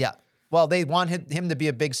 Yeah. Well, they want him to be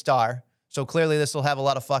a big star. So clearly this will have a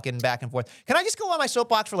lot of fucking back and forth. Can I just go on my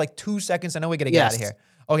soapbox for like 2 seconds? I know we got to get out of here.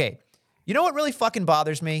 Okay. You know what really fucking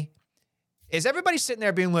bothers me? Is everybody sitting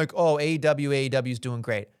there being like, oh, AEW's doing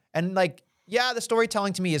great. And like, yeah, the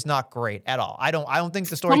storytelling to me is not great at all. I don't think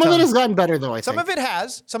the storytelling. Some of it has gotten better though, I think. Some of it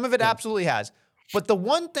has. Some of it absolutely has. But the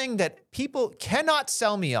one thing that people cannot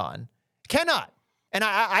sell me on, and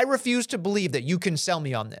I refuse to believe that you can sell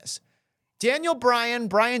me on this. Bryan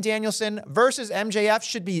Danielson versus MJF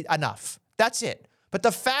should be enough. That's it. But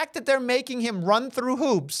the fact that they're making him run through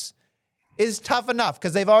hoops is tough enough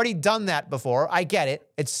because they've already done that before. I get it.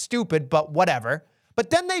 It's stupid, but whatever. But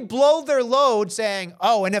then they blow their load saying,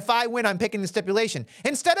 oh, and if I win, I'm picking the stipulation.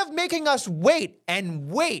 Instead of making us wait and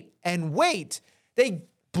wait and wait, they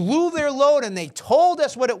blew their load and they told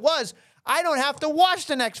us what it was. I don't have to watch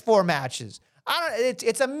the next 4 matches.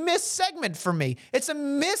 It's a missed segment for me. It's a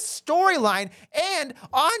missed storyline. And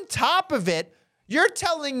on top of it, you're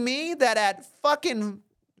telling me that at fucking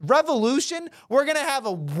Revolution, we're going to have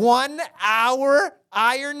a 1 hour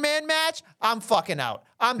Iron Man match. I'm fucking out.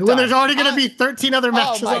 I'm done. When there's already going to be 13 other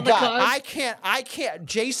matches my on the God. card. I can't.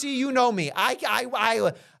 JC, you know me. I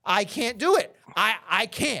can't do it. I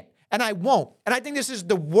can't. And I won't. And I think this is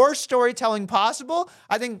the worst storytelling possible.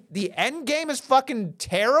 I think the end game is fucking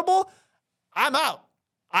terrible. I'm out.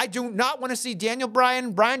 I do not want to see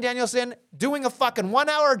Bryan Danielson doing a fucking 1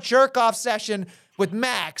 hour jerk off session with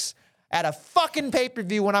Max at a fucking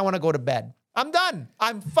pay-per-view when I want to go to bed. I'm done.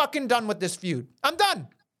 I'm fucking done with this feud. I'm done.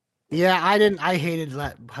 Yeah, I hated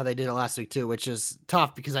how they did it last week too, which is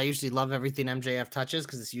tough because I usually love everything MJF touches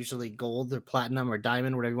because it's usually gold or platinum or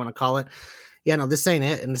diamond, whatever you want to call it. Yeah, no, this ain't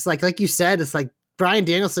it. And it's like you said, it's like Bryan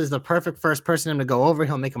Danielson is the perfect first person to go over.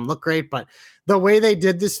 He'll make him look great, but the way they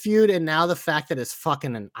did this feud and now the fact that it's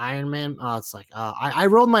fucking an Iron Man, it's like I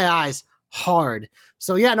rolled my eyes hard.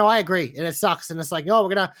 So yeah, no, I agree, and it sucks. And it's like, no,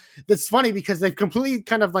 it's funny because they've completely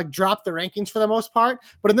kind of like dropped the rankings for the most part.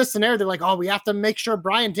 But in this scenario, they're like, oh, we have to make sure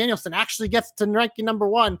Bryan Danielson actually gets to ranking number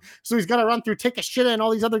 1, so he's got to run through Takeshita and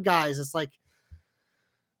all these other guys. It's like.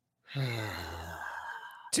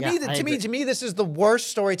 To me, this is the worst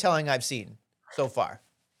storytelling I've seen so far.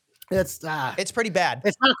 It's pretty bad.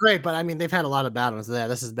 It's not great, but I mean, they've had a lot of bad ones there.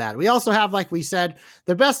 This is bad. We also have, like we said,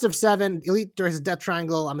 the best of 7, Elite versus Death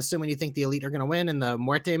Triangle. I'm assuming you think the Elite are going to win in the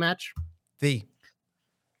Muerte match. Be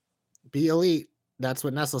Elite. That's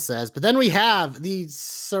what Nestle says. But then we have the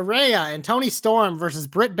Saraya and Tony Storm versus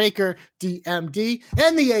Britt Baker, DMD,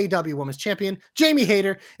 and the AEW Women's Champion, Jamie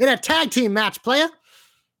Hayter, in a tag team match, playa.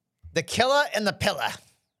 The killer and the pillar.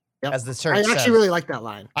 Yep. As the church I says. actually really like that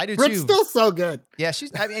line. I do Britt's too. still so good. Yeah,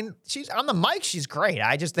 she's on the mic. She's great.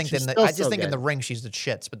 I just think in the ring she's the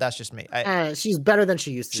shits. But that's just me. She's better than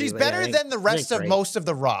she used to. She's better than the rest of most of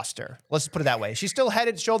the roster. Let's put it that way. She's still head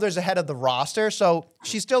and shoulders ahead of the roster, so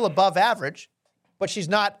she's still above average. But she's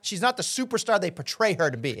not the superstar they portray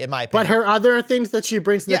her to be, in my opinion. But her other things that she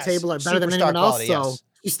brings to the table are better than anyone else. So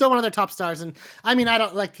she's still one of their top stars. And I mean, I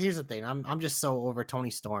don't like. Here's the thing. I'm just so over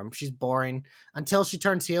Toni Storm. She's boring until she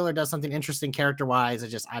turns heel or does something interesting character wise.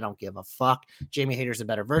 I don't give a fuck. Jamie Hayter's a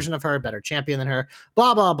better version of her, better champion than her.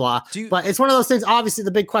 Blah blah blah. But it's one of those things. Obviously,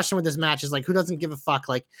 the big question with this match is like, who doesn't give a fuck?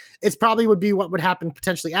 Like, it's probably would be what would happen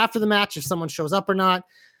potentially after the match if someone shows up or not.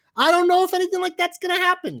 I don't know if anything like that's gonna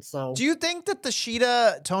happen. So, do you think that the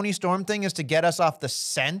Shida Toni Storm thing is to get us off the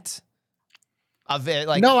scent of it?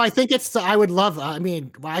 Like, no, I think it's. I would love. I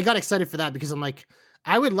mean, I got excited for that because I'm like,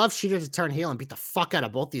 I would love Shida to turn heel and beat the fuck out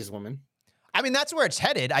of both these women. I mean, that's where it's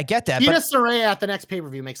headed. I get that. Shida Saraya at the next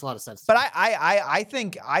pay-per-view makes a lot of sense. But I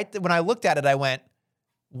think when I looked at it, I went,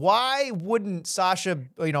 why wouldn't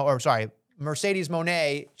Mercedes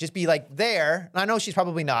Moné just be like there? And I know she's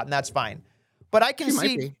probably not, and that's fine. But I can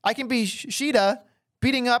be Shida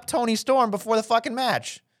beating up Toni Storm before the fucking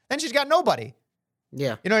match. Then she's got nobody.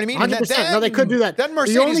 Yeah. You know what I mean? 100%. No, they could do that. Then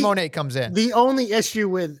Mercedes Moné comes in. The only issue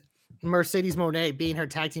with Mercedes Moné being her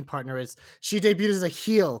tag team partner is she debuted as a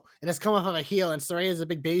heel and has come off of a heel, and Saraya is a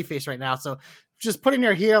big baby face right now. So just putting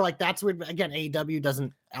her here, like that's weird. Again, AEW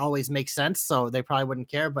doesn't always make sense, so they probably wouldn't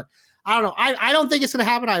care. But I don't know. I don't think it's going to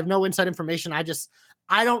happen. I have no inside information. I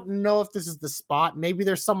don't know if this is the spot. Maybe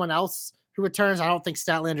there's someone else who returns. I don't think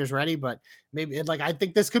Statlander's ready, but maybe I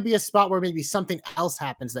think this could be a spot where maybe something else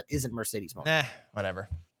happens that isn't Mercedes Moné. Whatever.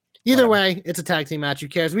 Either way, it's a tag team match. Who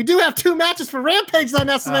cares? We do have 2 matches for Rampage on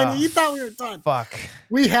WrestleMania. You thought we were done. Fuck.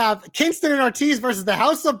 We have Kingston and Ortiz versus the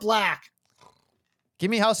House of Black. Give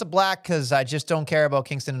me House of Black because I just don't care about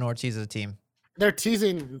Kingston and Ortiz as a team. They're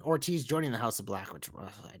teasing Ortiz joining the House of Black, which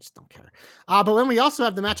I just don't care. But then we also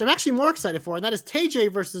have the match I'm actually more excited for, and that is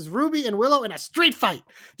TJ versus Ruby and Willow in a street fight.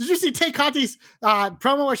 Did you see Tay Conti's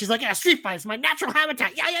promo where she's like, yeah, street fight is my natural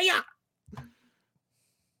habitat. Yeah.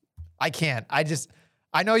 I can't.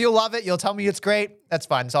 I know you'll love it. You'll tell me it's great. That's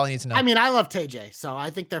fine. That's all I need to know. I mean, I love TJ, so I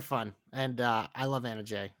think they're fun. And I love Anna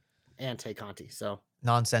Jay and Tay Conti, so.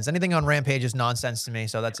 Nonsense. Anything on Rampage is nonsense to me,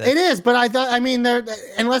 so that's it. It is, but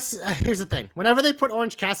here's the thing. Whenever they put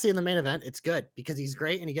Orange Cassidy in the main event, it's good because he's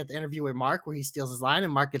great, and you get the interview with Mark where he steals his line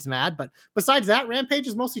and Mark gets mad. But besides that, Rampage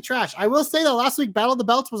is mostly trash. I will say that last week, Battle of the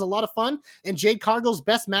Belts was a lot of fun, and Jade Cargill's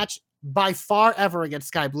best match by far ever against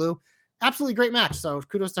Sky Blue. Absolutely great match, so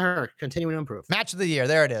kudos to her. Continuing to improve. Match of the year.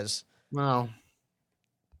 There it is. Well,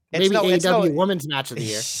 maybe AEW Women's Match of the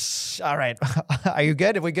Year. All right. Are you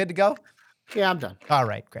good? Are we good to go? Yeah, I'm done. All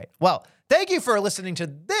right, great. Well, thank you for listening to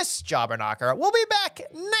this Jobber Knocker. We'll be back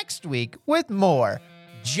next week with more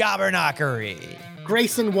Jobber Knockery.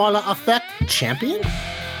 Grayson Waller Effect champion?